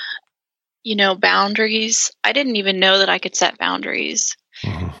 You know, boundaries. I didn't even know that I could set boundaries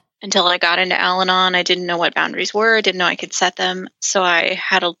until I got into Al-Anon. I didn't know what boundaries were. I didn't know I could set them. So I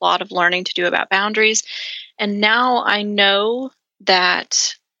had a lot of learning to do about boundaries. And now I know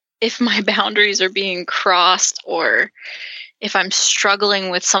that if my boundaries are being crossed or if I'm struggling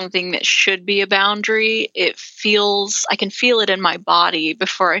with something that should be a boundary, I can feel it in my body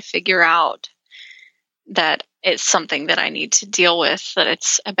before I figure out that it's something that I need to deal with, that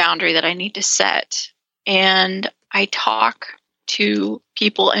it's a boundary that I need to set. And I talk to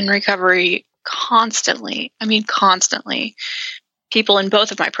people in recovery constantly. I mean, constantly. People in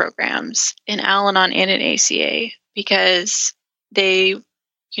both of my programs, in Al-Anon and in ACA, because they,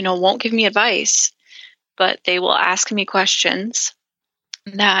 won't give me advice, but they will ask me questions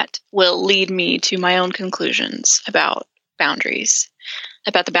that will lead me to my own conclusions about boundaries,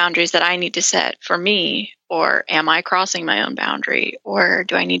 about the boundaries that I need to set for me, or am I crossing my own boundary, or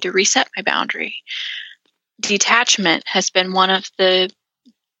do I need to reset my boundary? Detachment has been one of the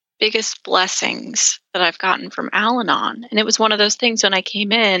biggest blessings that I've gotten from Al-Anon. And it was one of those things when I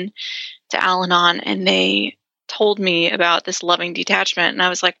came in to Al-Anon and they told me about this loving detachment, and I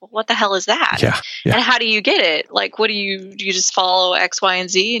was like, well, what the hell is that? Yeah. And how do you get it? Like, do you just follow X, Y, and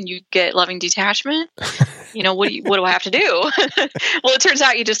Z and you get loving detachment? What do I have to do? Well, it turns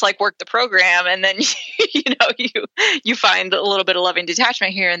out you just work the program, and then you find a little bit of loving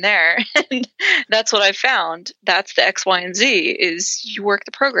detachment here and there. And that's what I found. That's the X, Y, and Z is you work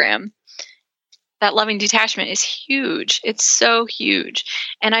the program. That loving detachment is huge. It's so huge.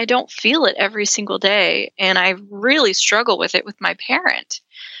 And I don't feel it every single day. And I really struggle with it with my parent.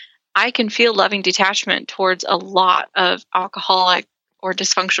 I can feel loving detachment towards a lot of alcoholic or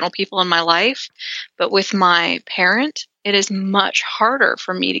dysfunctional people in my life. But with my parent, it is much harder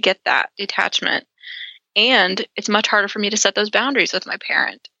for me to get that detachment. And it's much harder for me to set those boundaries with my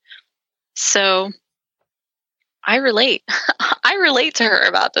parent. So I relate. I relate to her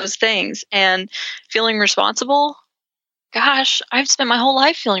about those things, and feeling responsible. Gosh, I've spent my whole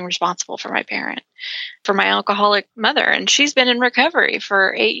life feeling responsible for my parent, for my alcoholic mother, and she's been in recovery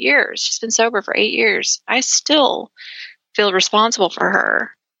for 8 years. She's been sober for 8 years. I still feel responsible for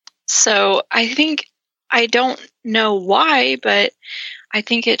her. So I don't know why, but I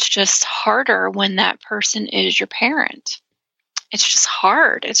think it's just harder when that person is your parent. it's just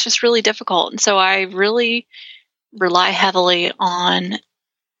hard. It's just really difficult. And so I really rely heavily on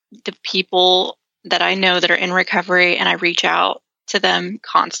the people that I know that are in recovery, and I reach out to them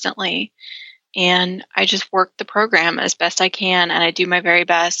constantly. And I just work the program as best I can, and I do my very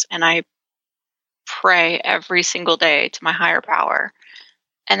best, and I pray every single day to my higher power.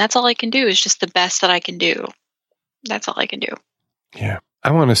 And that's all I can do, is just the best that I can do. That's all I can do. Yeah.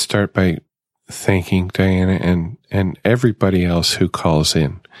 I want to start by thanking Diana and everybody else who calls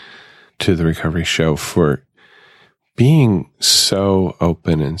in to the Recovery Show for being so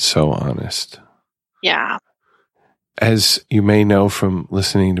open and so honest. Yeah. As you may know from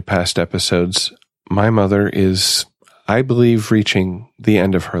listening to past episodes, my mother is, I believe, reaching the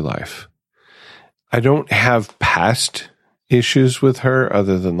end of her life. I don't have past issues with her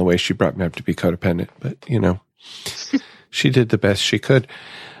other than the way she brought me up to be codependent, but, she did the best she could.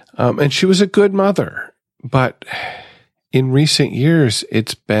 And she was a good mother, but in recent years,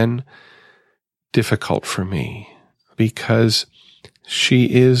 it's been difficult for me because she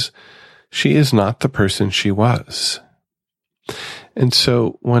is not the person she was. And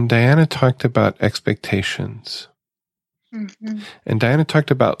so when Diana talked about expectations, and Diana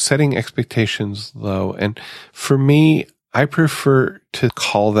talked about setting expectations low, and for me, I prefer to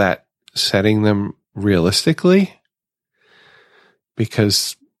call that setting them realistically,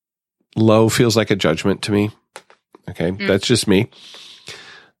 because low feels like a judgment to me. Okay, that's just me.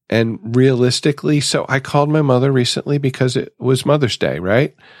 And realistically, so I called my mother recently because it was Mother's Day,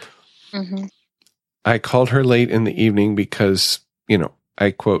 right? Mm-hmm. I called her late in the evening because,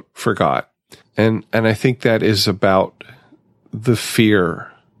 I quote, forgot. And I think that is about the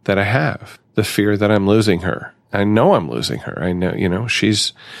fear that I have, the fear that I'm losing her. I know I'm losing her. I know,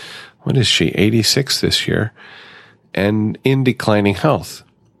 she's, what is she, 86 this year, and in declining health,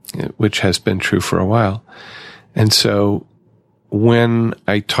 which has been true for a while. And so when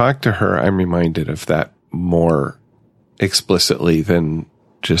I talk to her, I'm reminded of that more explicitly than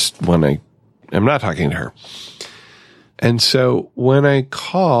just when I'm not talking to her. And so when I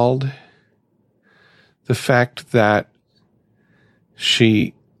called, the fact that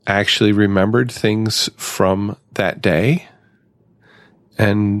she actually remembered things from that day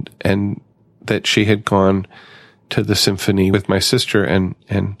and that she had gone to the symphony with my sister and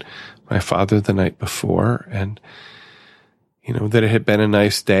my father the night before, and that it had been a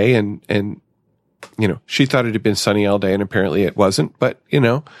nice day, and she thought it had been sunny all day, and apparently it wasn't, but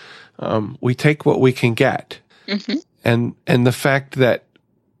we take what we can get. Mm-hmm. And the fact that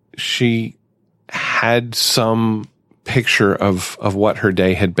she had some picture of what her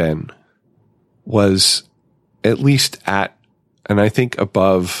day had been was at least at, and I think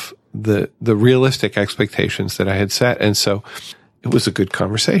above the realistic expectations that I had set. And so it was a good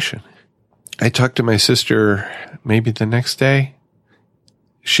conversation. I talked to my sister maybe the next day.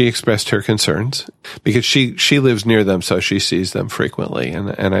 She expressed her concerns because she lives near them, so she sees them frequently.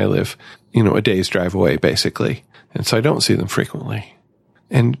 And I live, a day's drive away, basically. And so I don't see them frequently.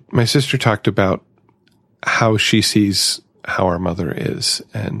 And my sister talked about how she sees how our mother is,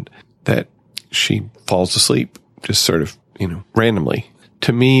 and that she falls asleep just sort of, randomly.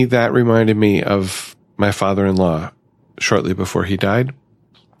 To me, that reminded me of my father-in-law shortly before he died.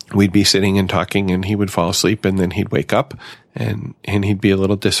 We'd be sitting and talking, and he would fall asleep, and then he'd wake up, and he'd be a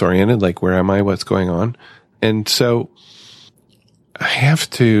little disoriented, like, where am I? What's going on? And so I have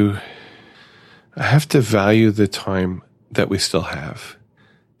to value the time that we still have,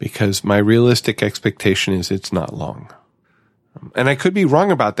 because my realistic expectation is it's not long. And I could be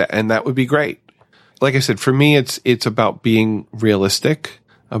wrong about that, and that would be great. Like I said, for me, it's about being realistic,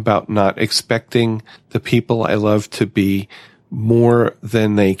 about not expecting the people I love to be more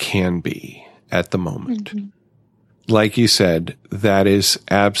than they can be at the moment. Mm-hmm. Like you said, that is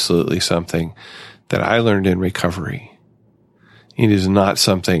absolutely something that I learned in recovery. It is not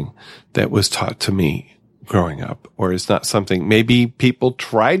something that was taught to me growing up, or is not something, maybe people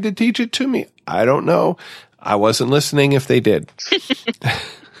tried to teach it to me. I don't know. I wasn't listening if they did.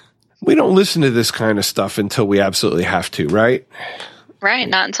 We don't listen to this kind of stuff until we absolutely have to, right? Right.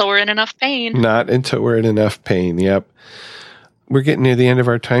 Not until we're in enough pain. Not until we're in enough pain. Yep. We're getting near the end of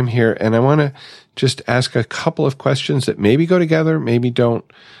our time here, and I want to just ask a couple of questions that maybe go together, maybe don't,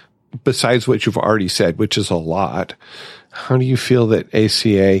 besides what you've already said, which is a lot. How do you feel that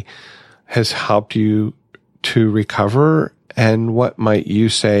ACA has helped you to recover? And what might you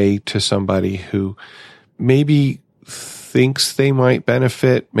say to somebody who maybe thinks they might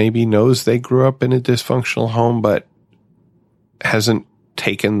benefit, maybe knows they grew up in a dysfunctional home, but hasn't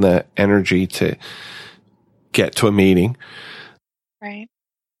taken the energy to get to a meeting? Right.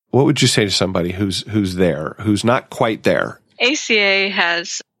 What would you say to somebody who's there, who's not quite there? ACA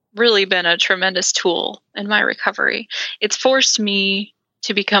has really been a tremendous tool in my recovery. It's forced me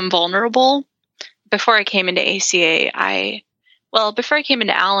to become vulnerable. Before I came into ACA, before I came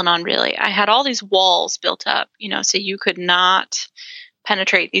into Al-Anon, really, I had all these walls built up, so you could not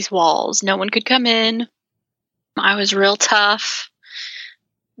penetrate these walls. No one could come in. I was real tough.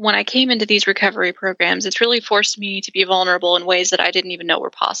 When I came into these recovery programs, it's really forced me to be vulnerable in ways that I didn't even know were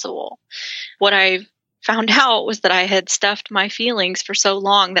possible. What I found out was that I had stuffed my feelings for so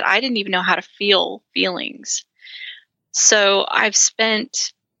long that I didn't even know how to feel feelings. So I've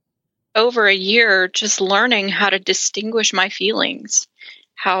spent over a year just learning how to distinguish my feelings,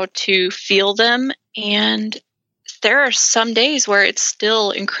 how to feel them. And there are some days where it's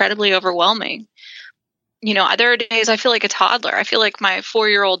still incredibly overwhelming. There are days I feel like a toddler. I feel like my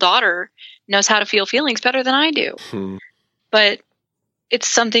 4-year-old daughter knows how to feel feelings better than I do. But it's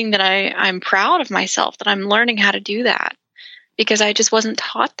something that I'm proud of myself, that I'm learning how to do that, because I just wasn't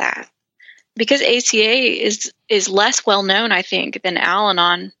taught that. Because ACA is less well known, I think, than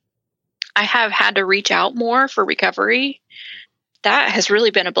Al-Anon, I have had to reach out more for recovery. That has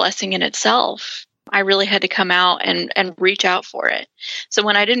really been a blessing in itself. I really had to come out and reach out for it. So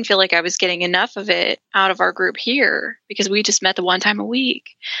when I didn't feel like I was getting enough of it out of our group here, because we just met the one time a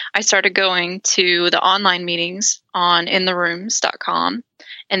week, I started going to the online meetings on intherooms.com,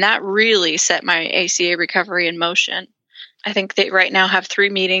 and that really set my ACA recovery in motion. I think they right now have 3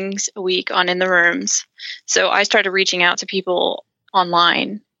 meetings a week on In the Rooms. So I started reaching out to people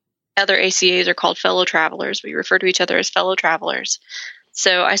online. Other ACAs are called fellow travelers. We refer to each other as fellow travelers.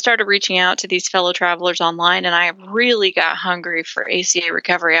 So I started reaching out to these fellow travelers online, and I really got hungry for ACA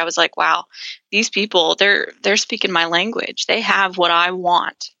recovery. I was like, wow, these people, they're speaking my language. They have what I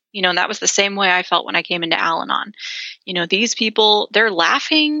want. And that was the same way I felt when I came into Al-Anon. These people, they're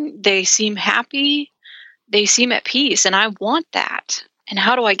laughing. They seem happy. They seem at peace, and I want that. And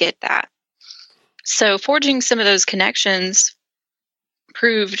how do I get that? So forging some of those connections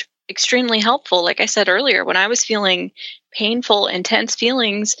proved extremely helpful. Like I said earlier, when I was feeling painful, intense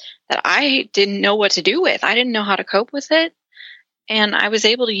feelings that I didn't know what to do with, I didn't know how to cope with it. And I was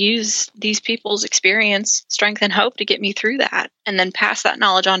able to use these people's experience, strength, and hope to get me through that, and then pass that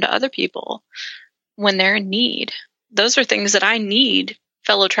knowledge on to other people when they're in need. Those are things that I need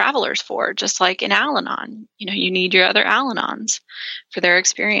fellow travelers for, just like in Al-Anon. You need your other Al-Anons for their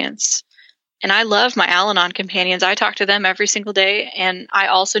experience. And I love my Al-Anon companions. I talk to them every single day. And I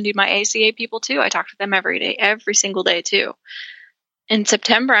also need my ACA people too. I talk to them every day, every single day too. In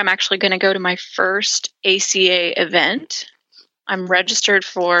September, I'm actually going to go to my first ACA event. I'm registered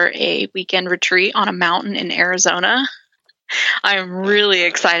for a weekend retreat on a mountain in Arizona. I'm really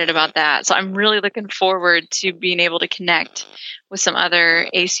excited about that. So I'm really looking forward to being able to connect with some other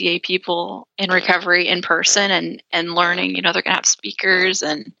ACA people in recovery in person and learning. They're going to have speakers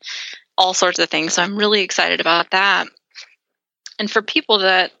and all sorts of things. So I'm really excited about that. And for people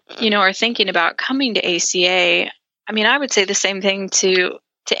that, are thinking about coming to ACA, I would say the same thing to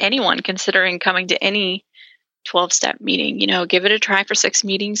anyone considering coming to any 12-step meeting. Give it a try for 6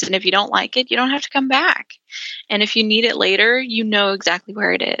 meetings. And if you don't like it, you don't have to come back. And if you need it later, you know exactly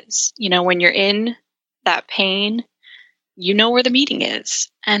where it is. When you're in that pain, you know where the meeting is.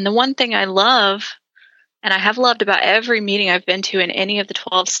 And the one thing I love, and I have loved about every meeting I've been to in any of the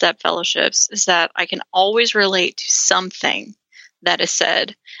 12-step fellowships, is that I can always relate to something that is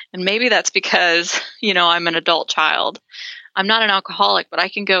said. And maybe that's because, I'm an adult child. I'm not an alcoholic, but I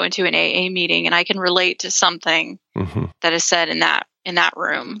can go into an AA meeting and I can relate to something that is said in that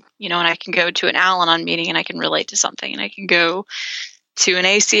room, and I can go to an Al-Anon meeting and I can relate to something, and I can go to an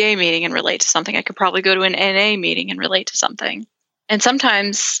ACA meeting and relate to something. I could probably go to an NA meeting and relate to something. And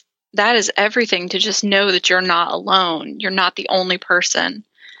sometimes that is everything, to just know that you're not alone. You're not the only person.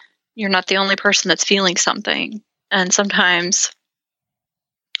 You're not the only person that's feeling something. And sometimes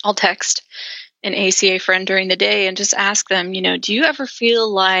I'll text an ACA friend during the day and just ask them, do you ever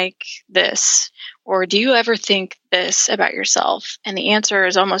feel like this? Or do you ever think this about yourself? And the answer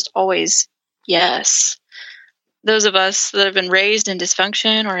is almost always yes. Those of us that have been raised in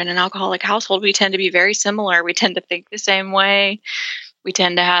dysfunction or in an alcoholic household, we tend to be very similar. We tend to think the same way. We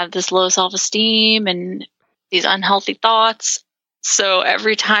tend to have this low self-esteem and these unhealthy thoughts. So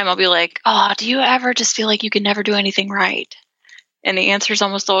every time I'll be like, oh, do you ever just feel like you can never do anything right? And the answer is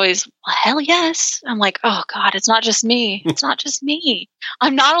almost always, well, hell yes. I'm like, oh God, it's not just me. It's not just me.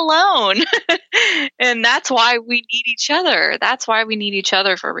 I'm not alone. And that's why we need each other. That's why we need each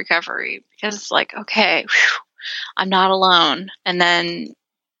other for recovery, because it's like, okay, I'm not alone. And then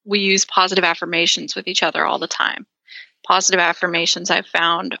we use positive affirmations with each other all the time. Positive affirmations I've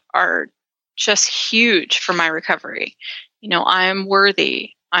found are just huge for my recovery. I'm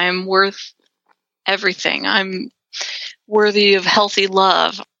worthy. I'm worth everything. I'm worthy of healthy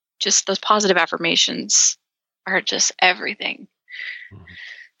love. Just those positive affirmations are just everything. Mm-hmm.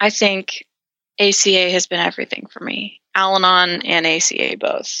 I think ACA has been everything for me. Al-Anon and ACA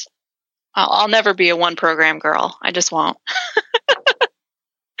both. I'll never be a one program girl. I just won't.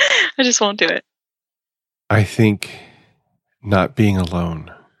 I just won't do it. I think not being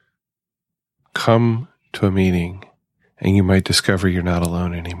alone. Come to a meeting and you might discover you're not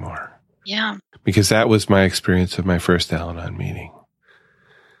alone anymore. Yeah. Because that was my experience of my first Al-Anon meeting.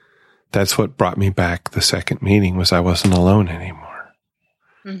 That's what brought me back the second meeting, was I wasn't alone anymore.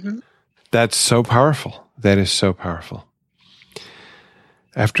 Mm-hmm. That's so powerful. That is so powerful.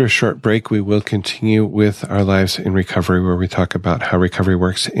 After a short break, we will continue with our Lives in Recovery, where we talk about how recovery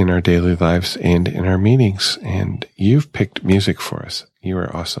works in our daily lives and in our meetings. And you've picked music for us. You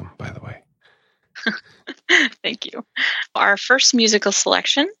are awesome, by the way. Thank you. Our first musical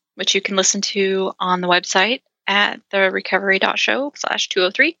selection, which you can listen to on the website at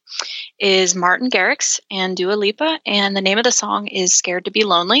therecovery.show/203, is Martin Garrix and Dua Lipa. And the name of the song is Scared to Be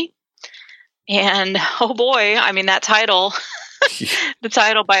Lonely. And oh boy, that title... The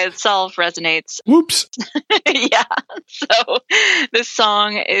title by itself resonates. Whoops. Yeah. So this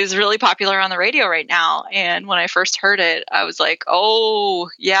song is really popular on the radio right now. And when I first heard it, I was like, oh,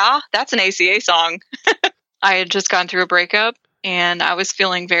 yeah, that's an ACA song. I had just gone through a breakup and I was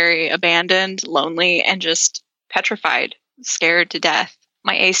feeling very abandoned, lonely, and just petrified, scared to death.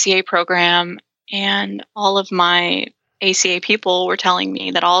 My ACA program and all of my ACA people were telling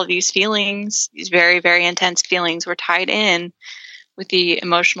me that all of these feelings, these very, very intense feelings, were tied in with the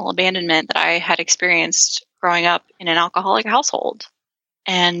emotional abandonment that I had experienced growing up in an alcoholic household.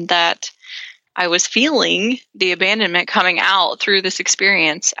 And that I was feeling the abandonment coming out through this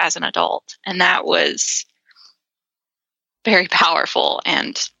experience as an adult. And that was very powerful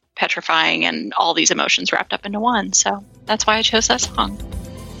and petrifying, and all these emotions wrapped up into one. So that's why I chose that song.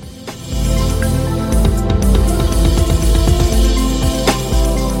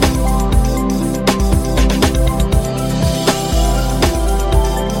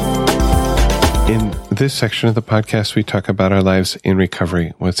 In this section of the podcast, we talk about our lives in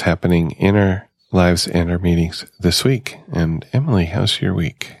recovery, what's happening in our lives and our meetings this week. And Emily, how's your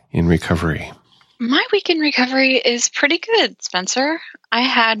week in recovery? My week in recovery is pretty good, Spencer. I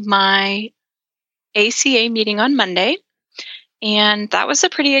had my ACA meeting on Monday, and that was a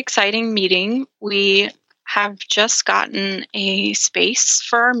pretty exciting meeting. We have just gotten a space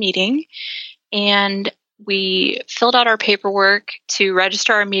for our meeting, and we filled out our paperwork to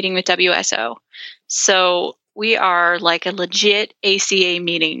register our meeting with WSO. So we are like a legit ACA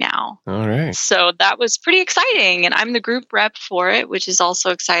meeting now. All right. So that was pretty exciting. And I'm the group rep for it, which is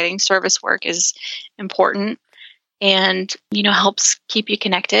also exciting. Service work is important and, helps keep you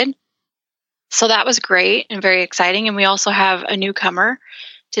connected. So that was great and very exciting. And we also have a newcomer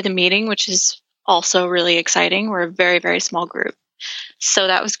to the meeting, which is also really exciting. We're a very, very small group. So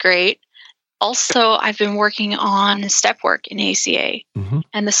that was great. Also, I've been working on step work in ACA. Mm-hmm.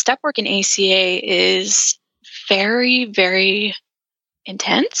 And the step work in ACA is very, very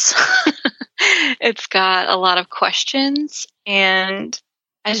intense. It's got a lot of questions. And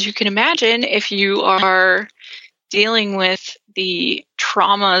as you can imagine, if you are dealing with the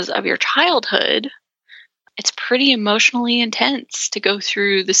traumas of your childhood, it's pretty emotionally intense to go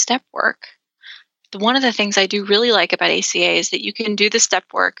through the step work. One of the things I do really like about ACA is that you can do the step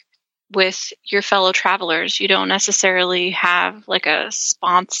work with your fellow travelers. You don't necessarily have like a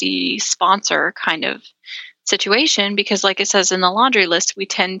sponsor kind of situation, because like it says in the laundry list, we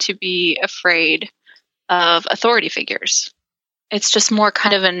tend to be afraid of authority figures. It's just more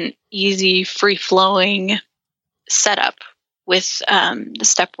kind of an easy, free-flowing setup with the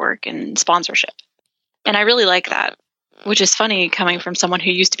step work and sponsorship. And I really like that, which is funny coming from someone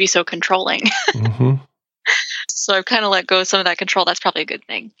who used to be so controlling. Mm-hmm. So I've kind of let go of some of that control. That's probably a good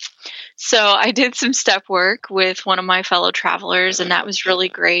thing. So I did some step work with one of my fellow travelers, and that was really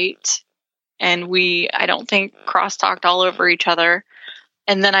great. And I don't think, cross-talked all over each other.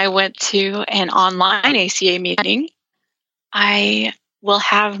 And then I went to an online ACA meeting. I will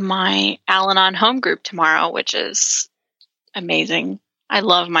have my Al-Anon home group tomorrow, which is amazing. I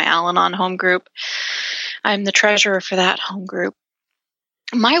love my Al-Anon home group. I'm the treasurer for that home group.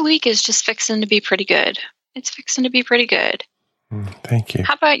 My week is just fixing to be pretty good. It's fixing to be pretty good. Thank you.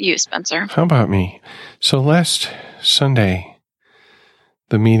 How about you, Spencer? How about me? So last Sunday,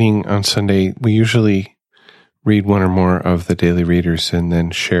 the meeting on Sunday, we usually read one or more of the daily readers and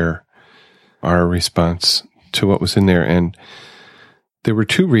then share our response to what was in there. And there were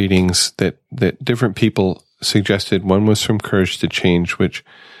two readings that different people suggested. One was from Courage to Change, which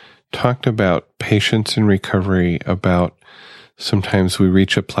talked about patience in recovery, about sometimes we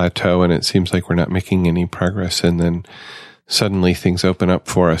reach a plateau and it seems like we're not making any progress, and then suddenly things open up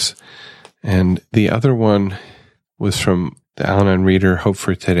for us. And the other one was from the Al-Anon reader, Hope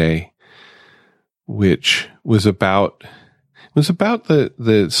for Today, which was about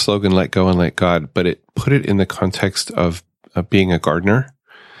the slogan, let go and let God, but it put it in the context of being a gardener,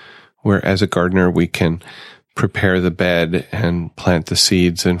 where as a gardener we can prepare the bed and plant the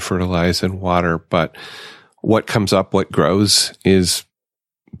seeds and fertilize and water, but what comes up, what grows, is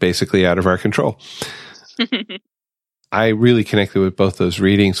basically out of our control. I really connected with both those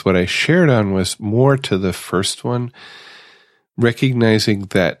readings. What I shared on was more to the first one, recognizing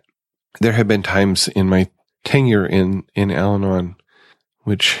that there have been times in my tenure in Al-Anon,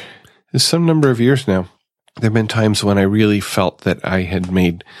 which is some number of years now, there have been times when I really felt that I had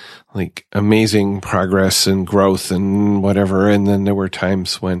made like amazing progress and growth and whatever. And then there were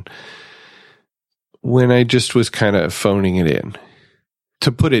times when I just was kind of phoning it in,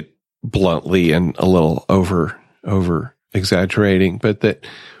 to put it bluntly and a little over exaggerating, but that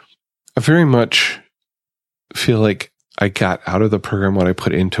I very much feel like I got out of the program what I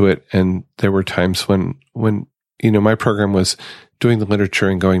put into it. And there were times when, my program was doing the literature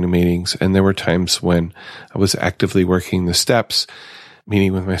and going to meetings. And there were times when I was actively working the steps,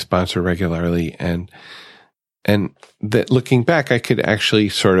 meeting with my sponsor regularly. And that looking back, I could actually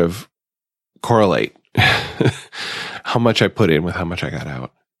sort of correlate how much I put in with how much I got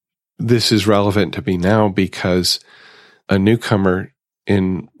out. This is relevant to me now because a newcomer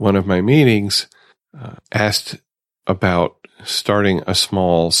in one of my meetings asked about starting a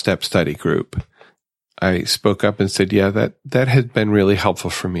small step study group. I spoke up and said, yeah, that had been really helpful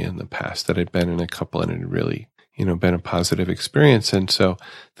for me in the past, that I'd been in a couple and it had really, been a positive experience. And so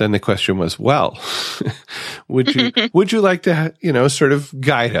then the question was, well, would you like to, sort of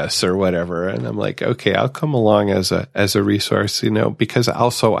guide us or whatever? And I'm like, okay, I'll come along as a resource, because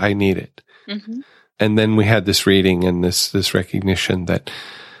also I need it. Mm-hmm. And then we had this reading and this recognition that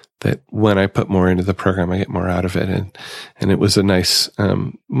when I put more into the program, I get more out of it. And it was a nice,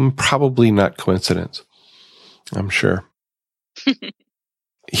 probably not coincidence, I'm sure.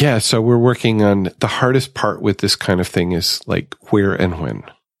 Yeah. So we're working on the hardest part with this kind of thing is like where and when.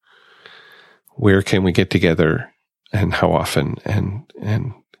 Where can we get together and how often?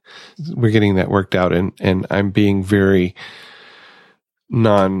 And we're getting that worked out. And I'm being very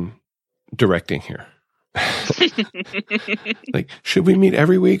non-directing here. Like, should we meet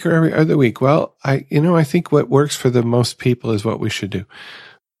every week or every other week? Well, I think what works for the most people is what we should do.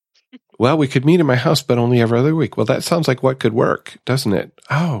 Well, we could meet in my house, but only every other week. Well, that sounds like what could work, doesn't it?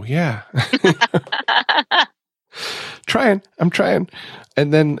 Oh, yeah. I'm trying.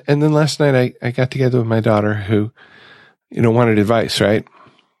 And then last night I got together with my daughter who, wanted advice, right?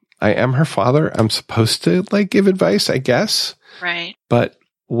 I am her father. I'm supposed to give advice, I guess. Right. But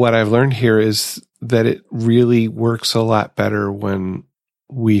what I've learned here is that it really works a lot better when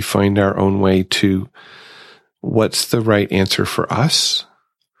we find our own way to what's the right answer for us,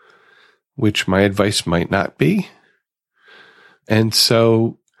 which my advice might not be. And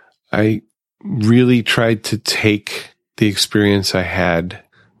so I really tried to take the experience I had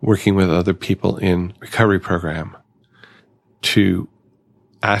working with other people in recovery program to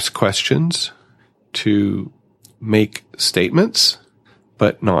ask questions, to make statements,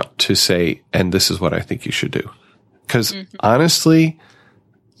 but not to say, and this is what I think you should do. Because honestly,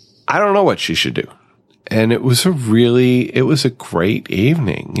 I don't know what she should do. And it was a great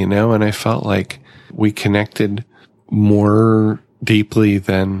evening, and I felt like we connected more deeply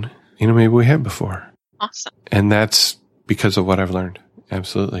than, maybe we had before. Awesome. And that's because of what I've learned.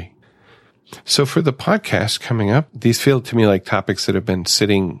 Absolutely. So for the podcast coming up, these feel to me like topics that have been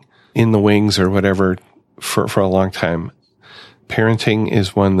sitting in the wings or whatever for a long time. Parenting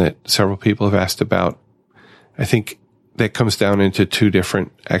is one that several people have asked about. I think that comes down into two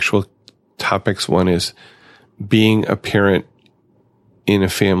different actual topics. One is being a parent in a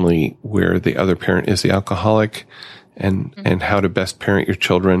family where the other parent is the alcoholic and how to best parent your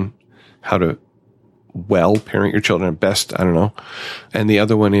children, how to well parent your children best, I don't know. And the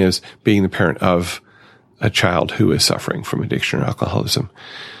other one is being the parent of a child who is suffering from addiction or alcoholism.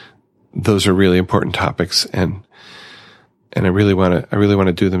 Those are really important topics, and I really want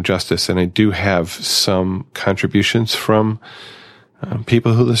to do them justice. And I do have some contributions from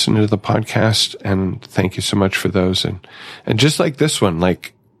people who listen to the podcast, and thank you so much for those. And just like this one,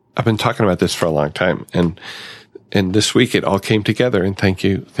 I've been talking about this for a long time, and this week it all came together. And thank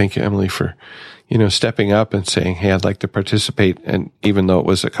you, Emily, for stepping up and saying, hey, I'd like to participate. And even though it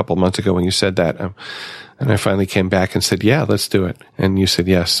was a couple months ago when you said that, and I finally came back and said, yeah, let's do it. And you said,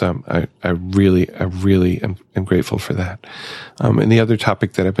 yes, I really am grateful for that. And the other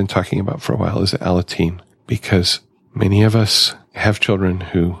topic that I've been talking about for a while is Alateen, because many of us have children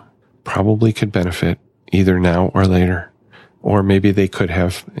who probably could benefit either now or later, or maybe they could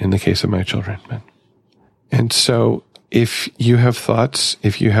have in the case of my children. And so if you have thoughts,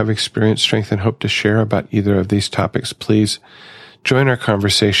 if you have experience, strength, and hope to share about either of these topics, please join our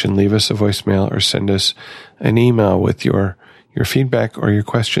conversation, leave us a voicemail, or send us an email with your feedback or your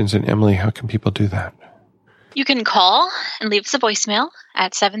questions. And Emily, how can people do that? You can call and leave us a voicemail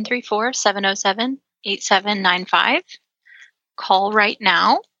at 734-707-8795. Call right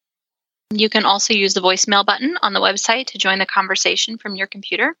now. You can also use the voicemail button on the website to join the conversation from your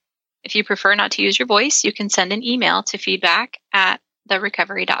computer. If you prefer not to use your voice, you can send an email to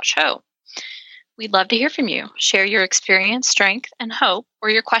feedback@therecovery.show. We'd love to hear from you. Share your experience, strength, and hope, or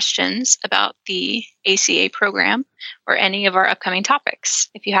your questions about the ACA program or any of our upcoming topics.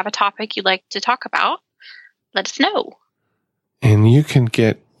 If you have a topic you'd like to talk about, let us know. And you can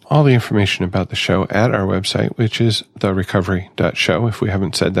get all the information about the show at our website, which is therecovery.show, if we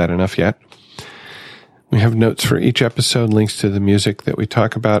haven't said that enough yet. We have notes for each episode, links to the music that we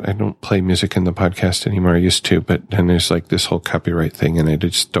talk about. I don't play music in the podcast anymore. I used to, but then there's like this whole copyright thing, and I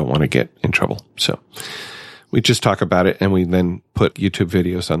just don't want to get in trouble. So we just talk about it, and we then put YouTube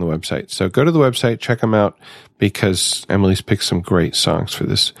videos on the website. So go to the website, check them out, because Emily's picked some great songs for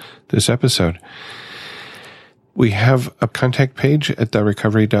this episode. We have a contact page at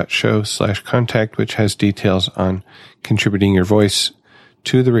therecovery.show/contact, which has details on contributing your voice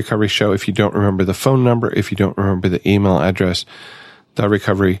to the Recovery Show. If you don't remember the phone number, if you don't remember the email address,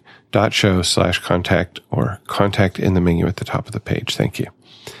 therecovery.show/contact, or contact in the menu at the top of the page. Thank you.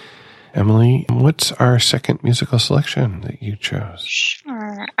 Emily, what's our second musical selection that you chose?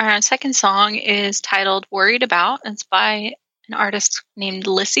 Sure. Our second song is titled Worried About. It's by an artist named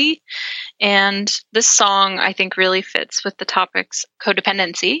Lissy. And this song, I think, really fits with the topics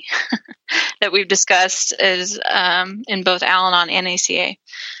codependency that we've discussed is in both Al-Anon and ACA.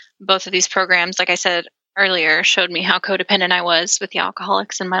 Both of these programs, like I said earlier, showed me how codependent I was with the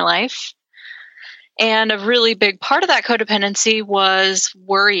alcoholics in my life. And a really big part of that codependency was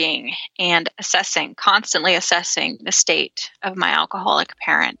worrying and constantly assessing the state of my alcoholic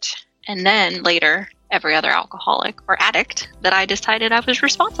parent. And then later, every other alcoholic or addict that I decided I was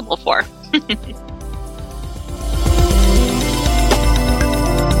responsible for.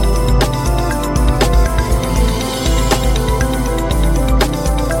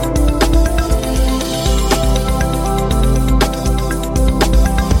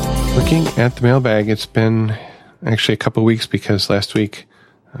 Looking at the mailbag, it's been actually a couple of weeks, because last week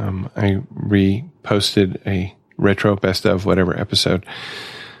I reposted a retro best of whatever episode.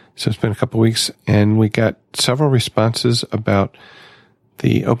 So it's been a couple of weeks, and we got several responses about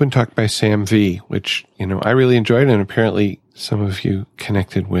the Open Talk by Sam V, which, I really enjoyed, and apparently some of you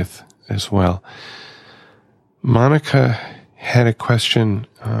connected with as well. Monica had a question.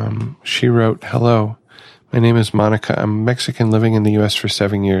 She wrote, "Hello, my name is Monica. I'm Mexican living in the U.S. for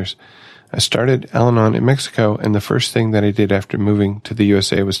 7 years. I started Al-Anon in Mexico, and the first thing that I did after moving to the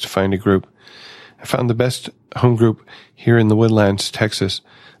USA was to find a group. I found the best home group here in the Woodlands, Texas.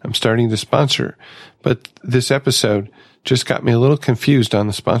 I'm starting to sponsor, but this episode just got me a little confused on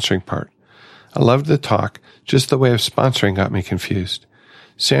the sponsoring part. I loved the talk, just the way of sponsoring got me confused.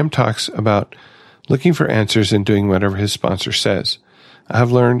 Sam talks about looking for answers and doing whatever his sponsor says. I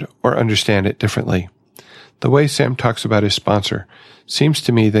have learned or understand it differently. The way Sam talks about his sponsor seems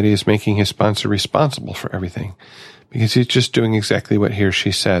to me that he is making his sponsor responsible for everything, because he's just doing exactly what he or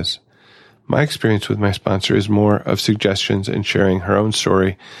she says. My experience with my sponsor is more of suggestions and sharing her own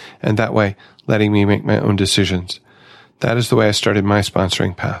story, and that way letting me make my own decisions. That is the way I started my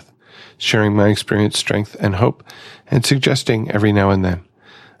sponsoring path, sharing my experience, strength, and hope, and suggesting every now and then.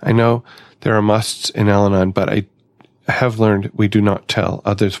 I know there are musts in Al-Anon, but I have learned we do not tell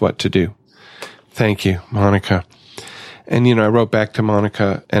others what to do." Thank you, Monica. And, I wrote back to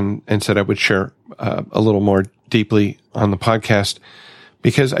Monica and said I would share a little more deeply on the podcast,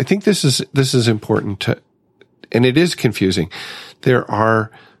 because I think this is important and it is confusing. There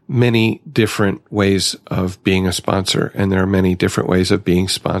are many different ways of being a sponsor, and there are many different ways of being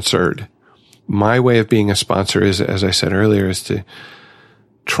sponsored. My way of being a sponsor is, as I said earlier, is to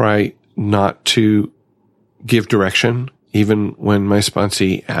try not to give direction, even when my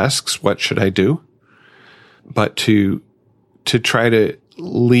sponsee asks, what should I do? But to try to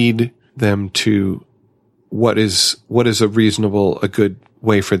lead them to what is a good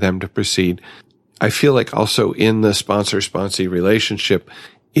way for them to proceed. I feel like also in the sponsor-sponsee relationship,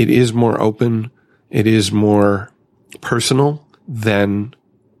 it is more open, it is more personal than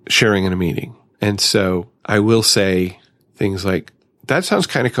sharing in a meeting. And so I will say things like, that sounds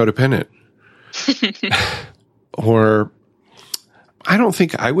kind of codependent. Or, I don't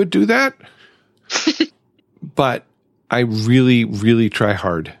think I would do that. But I really, really try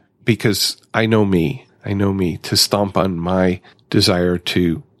hard because I know me to stomp on my desire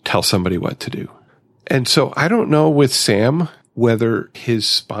to tell somebody what to do. And so I don't know with Sam whether his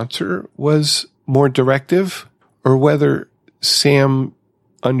sponsor was more directive or whether Sam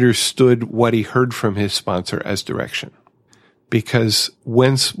understood what he heard from his sponsor as direction. Because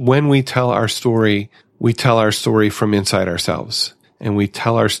when we tell our story from inside ourselves, and we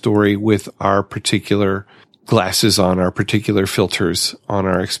tell our story with our particular glasses on, our particular filters on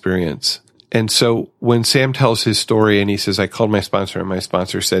our experience. And so when Sam tells his story and he says, I called my sponsor and my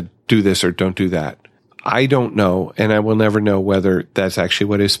sponsor said, do this or don't do that, I don't know, and I will never know whether that's actually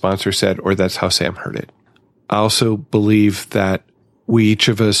what his sponsor said or that's how Sam heard it. I also believe that we, each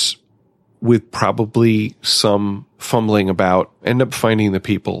of us, with probably some fumbling about, end up finding the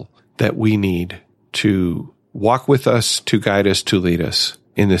people that we need to walk with us, to guide us, to lead us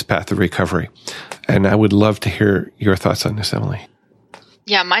in this path of recovery. And I would love to hear your thoughts on this, Emily.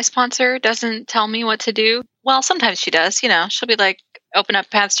 Yeah, my sponsor doesn't tell me what to do. Well, sometimes she does. She'll be like, open up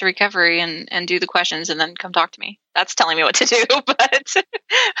Paths to Recovery and do the questions and then come talk to me. That's telling me what to do. But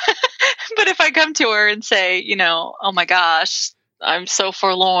if I come to her and say, oh my gosh, I'm so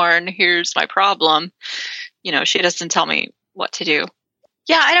forlorn, here's my problem, she doesn't tell me what to do.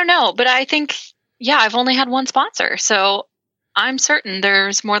 Yeah, I don't know. But I think, I've only had one sponsor. So I'm certain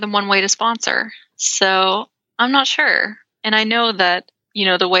there's more than one way to sponsor. So I'm not sure. And I know that,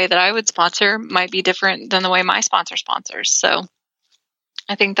 the way that I would sponsor might be different than the way my sponsor sponsors. So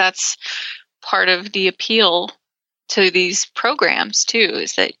I think that's part of the appeal to these programs too,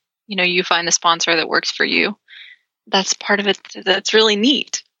 is that, you find the sponsor that works for you. That's part of it. That's really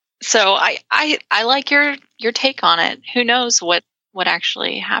neat. So I like your take on it. Who knows what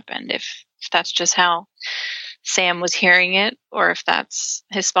actually happened, if that's just how Sam was hearing it, or if that's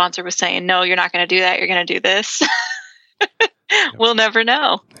his sponsor was saying, no, you're not going to do that. You're going to do this. We'll never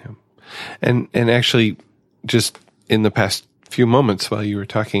know. Yeah. And actually, just in the past few moments while you were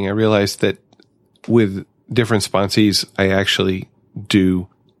talking, I realized that with different sponsees, I actually do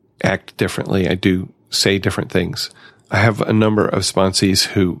act differently. I do say different things. I have a number of sponsees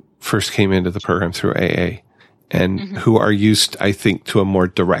who first came into the program through AA and who are used, I think, to a more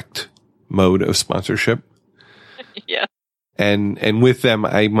direct mode of sponsorship. Yeah. And with them,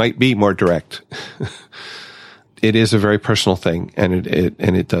 I might be more direct. It is a very personal thing, and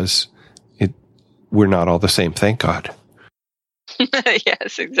we're not all the same, thank God.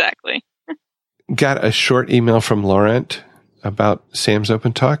 Yes, exactly. Got a short email from Laurent about Sam's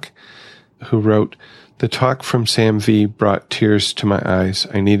Open Talk, who wrote, the talk from Sam V brought tears to my eyes.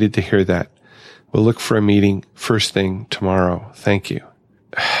 I needed to hear that. We'll look for a meeting first thing tomorrow. Thank you.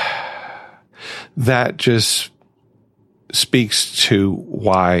 That just speaks to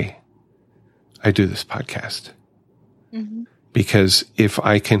why I do this podcast. Mm-hmm. Because if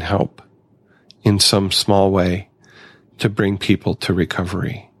I can help in some small way to bring people to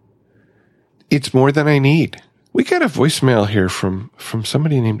recovery, it's more than I need. We got a voicemail here from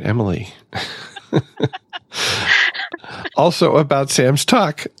somebody named Emily. Also about Sam's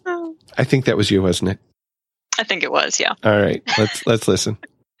talk. I think that was you, wasn't it? I think it was, yeah. All right, let's listen.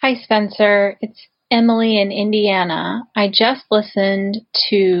 Hi, Spencer. It's Emily in Indiana. I just listened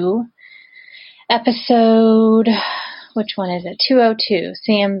to episode, which one is it? 202,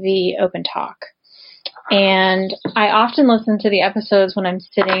 Sam V Open Talk. And I often listen to the episodes when I'm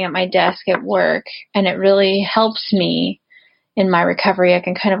sitting at my desk at work, and it really helps me in my recovery. I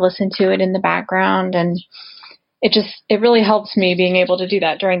can kind of listen to it in the background, and it really helps me being able to do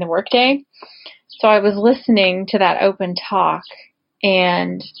that during the workday. So I was listening to that open talk,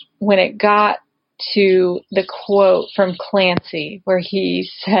 and when it got to the quote from Clancy where he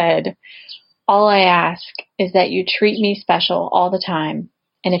said, all I ask is that you treat me special all the time.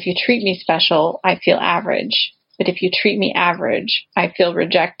 And if you treat me special, I feel average. But if you treat me average, I feel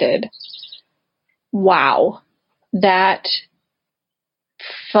rejected. Wow. That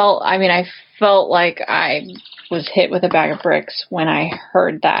I felt like I was hit with a bag of bricks when I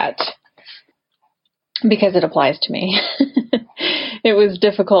heard that, because it applies to me. It was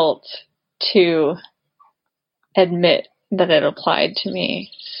difficult to admit that it applied to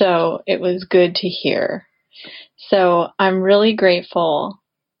me. So it was good to hear. So I'm really grateful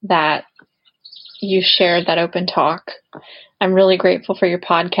that you shared that open talk. I'm really grateful for your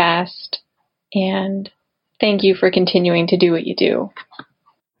podcast. And thank you for continuing to do what you do.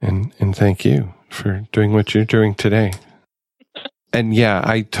 And thank you for doing what you're doing today. And yeah,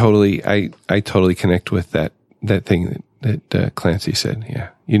 I totally connect with that thing that Clancy said. Yeah,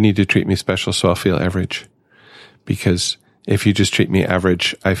 you need to treat me special so I'll feel average. Because if you just treat me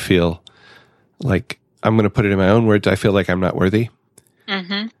average, I feel like, I'm going to put it in my own words, I feel like I'm not worthy.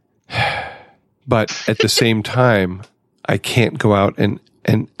 Mm-hmm. But at the same time, I can't go out and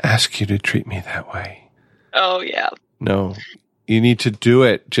ask you to treat me that way. Oh, yeah. No, you need to do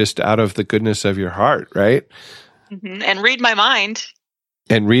it just out of the goodness of your heart, right? Mm-hmm. And read my mind.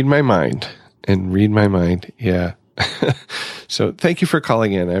 And read my mind. Yeah. So thank you for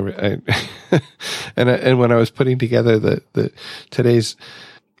calling in. And when I was putting together the today's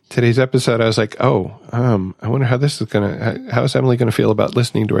episode, I was like, I wonder how this is how's Emily gonna feel about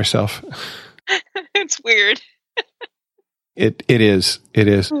listening to herself? It's weird. It is. But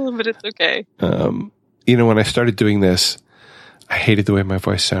it's okay. When I started doing this, I hated the way my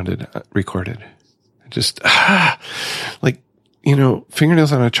voice sounded recorded. I just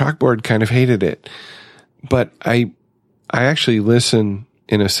fingernails on a chalkboard, kind of hated it. But I actually listen,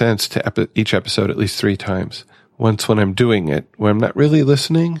 in a sense, to each episode at least 3 times. Once when I'm doing it, where I'm not really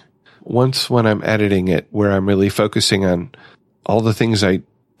listening. Once when I'm editing it, where I'm really focusing on all the things I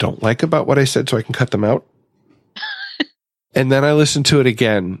don't like about what I said so I can cut them out. And then I listen to it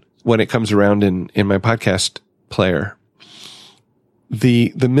again when it comes around in my podcast player.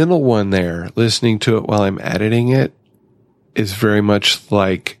 The middle one there, listening to it while I'm editing it, is very much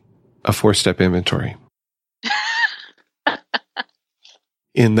like a 4-step inventory.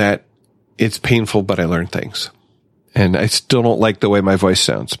 In that it's painful, but I learn things. And I still don't like the way my voice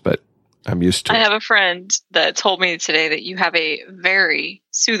sounds, but I'm used to it. I have a friend that told me today that you have a very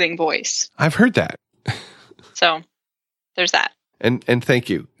soothing voice. I've heard that. So there's that. And thank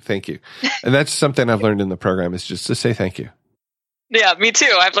you. And that's something I've learned in the program, is just to say thank you. Yeah, me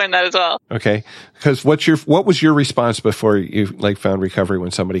too. I've learned that as well. Okay. Because what was your response before you found recovery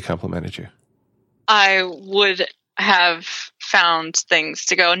when somebody complimented you? I would have found things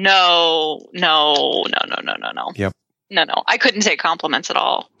to go, no. Yep. No. I couldn't take compliments at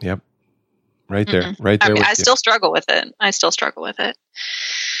all. Yep. Right there. Mm-hmm. Right there. I still struggle with it.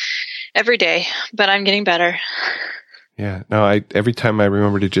 Every day, but I'm getting better. Yeah. No, every time I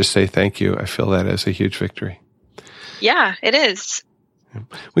remember to just say thank you, I feel that as a huge victory. Yeah, it is.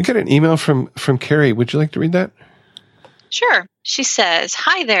 We got an email from Carrie. Would you like to read that? Sure. She says,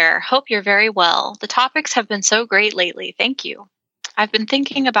 "Hi there. Hope you're very well. The topics have been so great lately. Thank you. I've been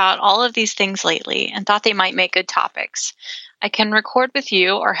thinking about all of these things lately and thought they might make good topics. I can record with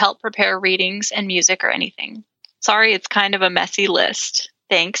you or help prepare readings and music or anything. Sorry, it's kind of a messy list.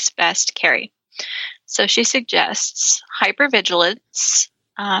 Thanks. Best, Carrie." So she suggests hypervigilance,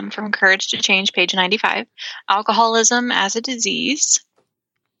 from Courage to Change, page 95, alcoholism as a disease,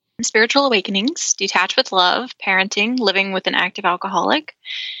 spiritual awakenings, detach with love, parenting, living with an active alcoholic,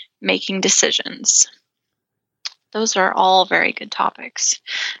 making decisions. Those are all very good topics.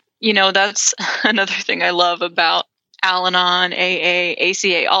 That's another thing I love about Al-Anon, AA,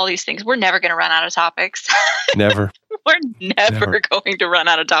 ACA, all these things. We're never going to run out of topics. Never. We're never going to run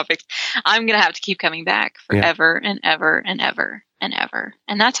out of topics. I'm going to have to keep coming back forever and ever and ever and ever.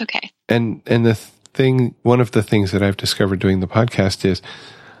 And that's okay. And one of the things that I've discovered doing the podcast is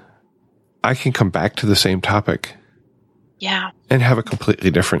I can come back to the same topic. Yeah. And have a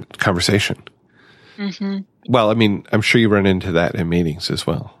completely different conversation. Mm-hmm. Well, I mean, I'm sure you run into that in meetings as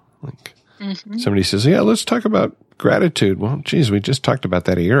well. Like somebody says, yeah, let's talk about gratitude. Well, geez, we just talked about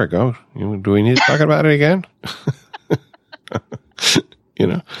that a year ago. Do we need to talk about it again?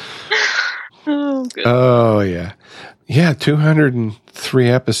 Oh, yeah. Yeah, 203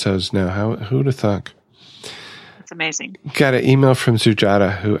 episodes now. Who'd have thunk? That's amazing. Got an email from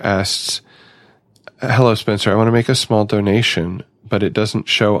Sujata who asks, "Hello, Spencer. I want to make a small donation, but it doesn't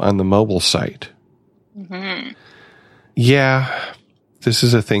show on the mobile site." Mm-hmm. Yeah, this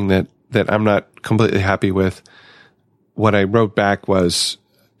is a thing that I'm not completely happy with. What I wrote back was,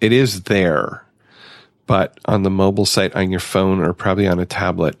 it is there, but on the mobile site on your phone or probably on a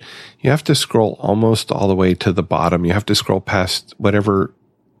tablet, you have to scroll almost all the way to the bottom. You have to scroll past whatever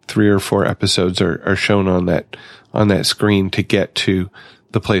 3 or 4 episodes are shown on that screen to get to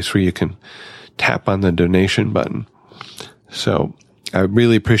the place where you can tap on the donation button. So I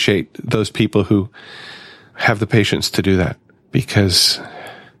really appreciate those people who have the patience to do that, because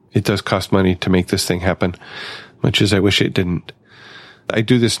it does cost money to make this thing happen, much as I wish it didn't. I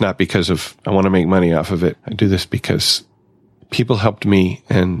do this not because I want to make money off of it. I do this because people helped me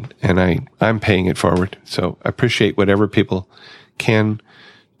and I'm paying it forward. So I appreciate whatever people can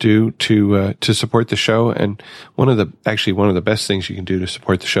do to support the show. And one of the best things you can do to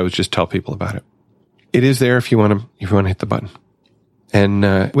support the show is just tell people about it. It is there if you want to hit the button.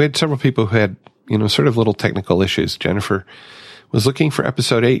 And we had several people who had, sort of little technical issues. Jennifer was looking for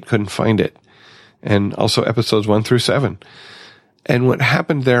episode 8, couldn't find it. And also episodes 1 through 7. And what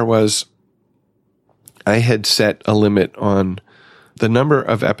happened there was I had set a limit on the number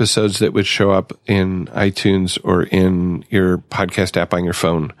of episodes that would show up in iTunes or in your podcast app on your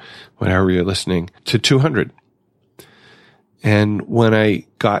phone, whenever you're listening, to 200. And when I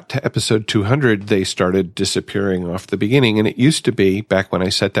got to episode 200, they started disappearing off the beginning. And it used to be, back when I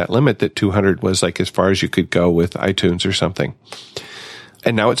set that limit, that 200 was like as far as you could go with iTunes or something.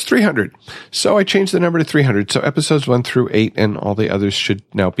 And now it's 300. So I changed the number to 300. So episodes 1 through 8 and all the others should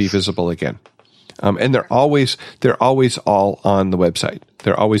now be visible again. And they're always all on the website.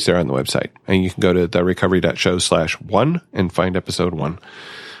 They're always there on the website. And you can go to therecovery.show/1 and find episode 1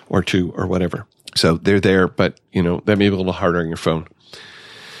 or 2 or whatever. So they're there, but, that may be a little harder on your phone.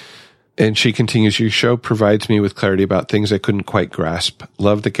 And she continues, your show provides me with clarity about things I couldn't quite grasp.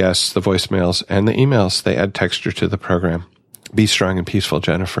 Love the guests, the voicemails, and the emails. They add texture to the program. Be strong and peaceful,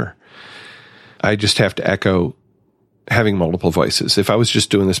 Jennifer. I just have to echo having multiple voices. If I was just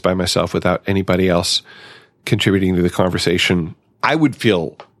doing this by myself without anybody else contributing to the conversation, I would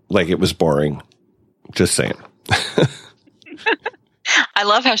feel like it was boring. Just saying. I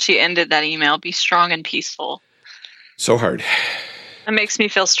love how she ended that email. Be strong and peaceful. So hard. It makes me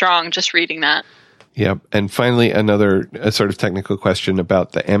feel strong just reading that. Yep. And finally, a sort of technical question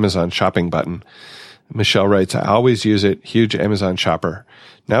about the Amazon shopping button. Michelle writes, I always use it. Huge Amazon shopper.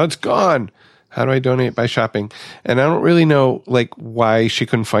 Now it's gone. How do I donate by shopping? And I don't really know, why she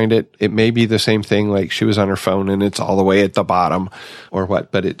couldn't find it. It may be the same thing, like she was on her phone and it's all the way at the bottom or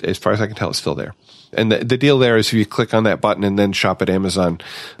what. But as far as I can tell, it's still there. And the deal there is if you click on that button and then shop at Amazon,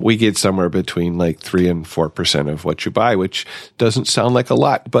 we get somewhere between 3 and 4% of what you buy, which doesn't sound like a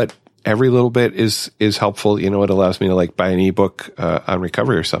lot, but every little bit is helpful. It allows me to buy an ebook on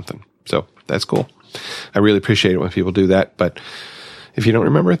recovery or something. So that's cool. I really appreciate it when people do that. But if you don't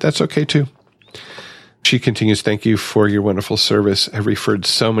remember it, that's okay too. She continues, thank you for your wonderful service. I've referred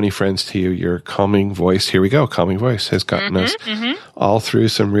so many friends to you. Your calming voice, here we go, calming voice has gotten us all through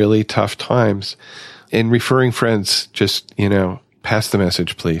some really tough times. And referring friends, just, pass the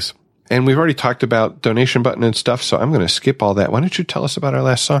message, please. And we've already talked about donation button and stuff, so I'm going to skip all that. Why don't you tell us about our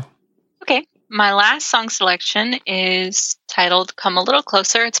last song? Okay. My last song selection is titled Come a Little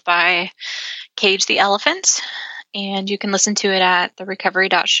Closer. It's by Cage the Elephant, and you can listen to it at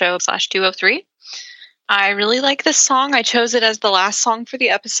therecovery.show/203. I really like this song. I chose it as the last song for the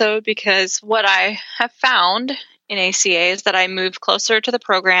episode because what I have found in ACA is that I move closer to the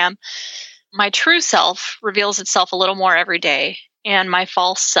program. My true self reveals itself a little more every day, and my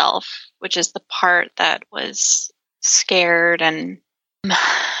false self, which is the part that was scared, and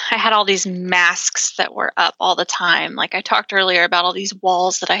I had all these masks that were up all the time. Like I talked earlier about all these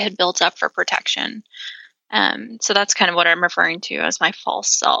walls that I had built up for protection. So that's kind of what I'm referring to as my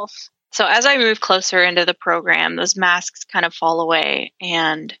false self. So as I move closer into the program, those masks kind of fall away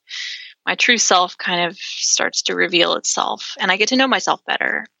and my true self kind of starts to reveal itself, and I get to know myself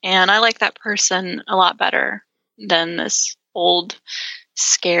better. And I like that person a lot better than this old,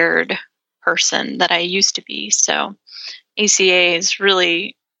 scared person that I used to be. So ACA is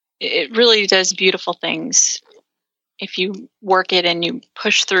really does beautiful things if you work it and you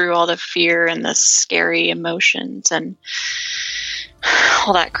push through all the fear and the scary emotions and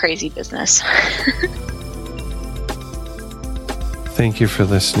all that crazy business. Thank you for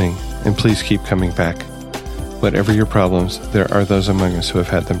listening, and please keep coming back. Whatever your problems, there are those among us who have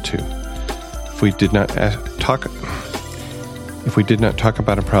had them too. If we did not talk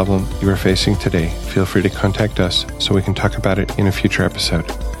about a problem you are facing today, feel free to contact us so we can talk about it in a future episode.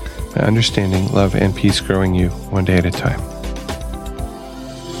 My understanding, love, and peace growing you one day at a time.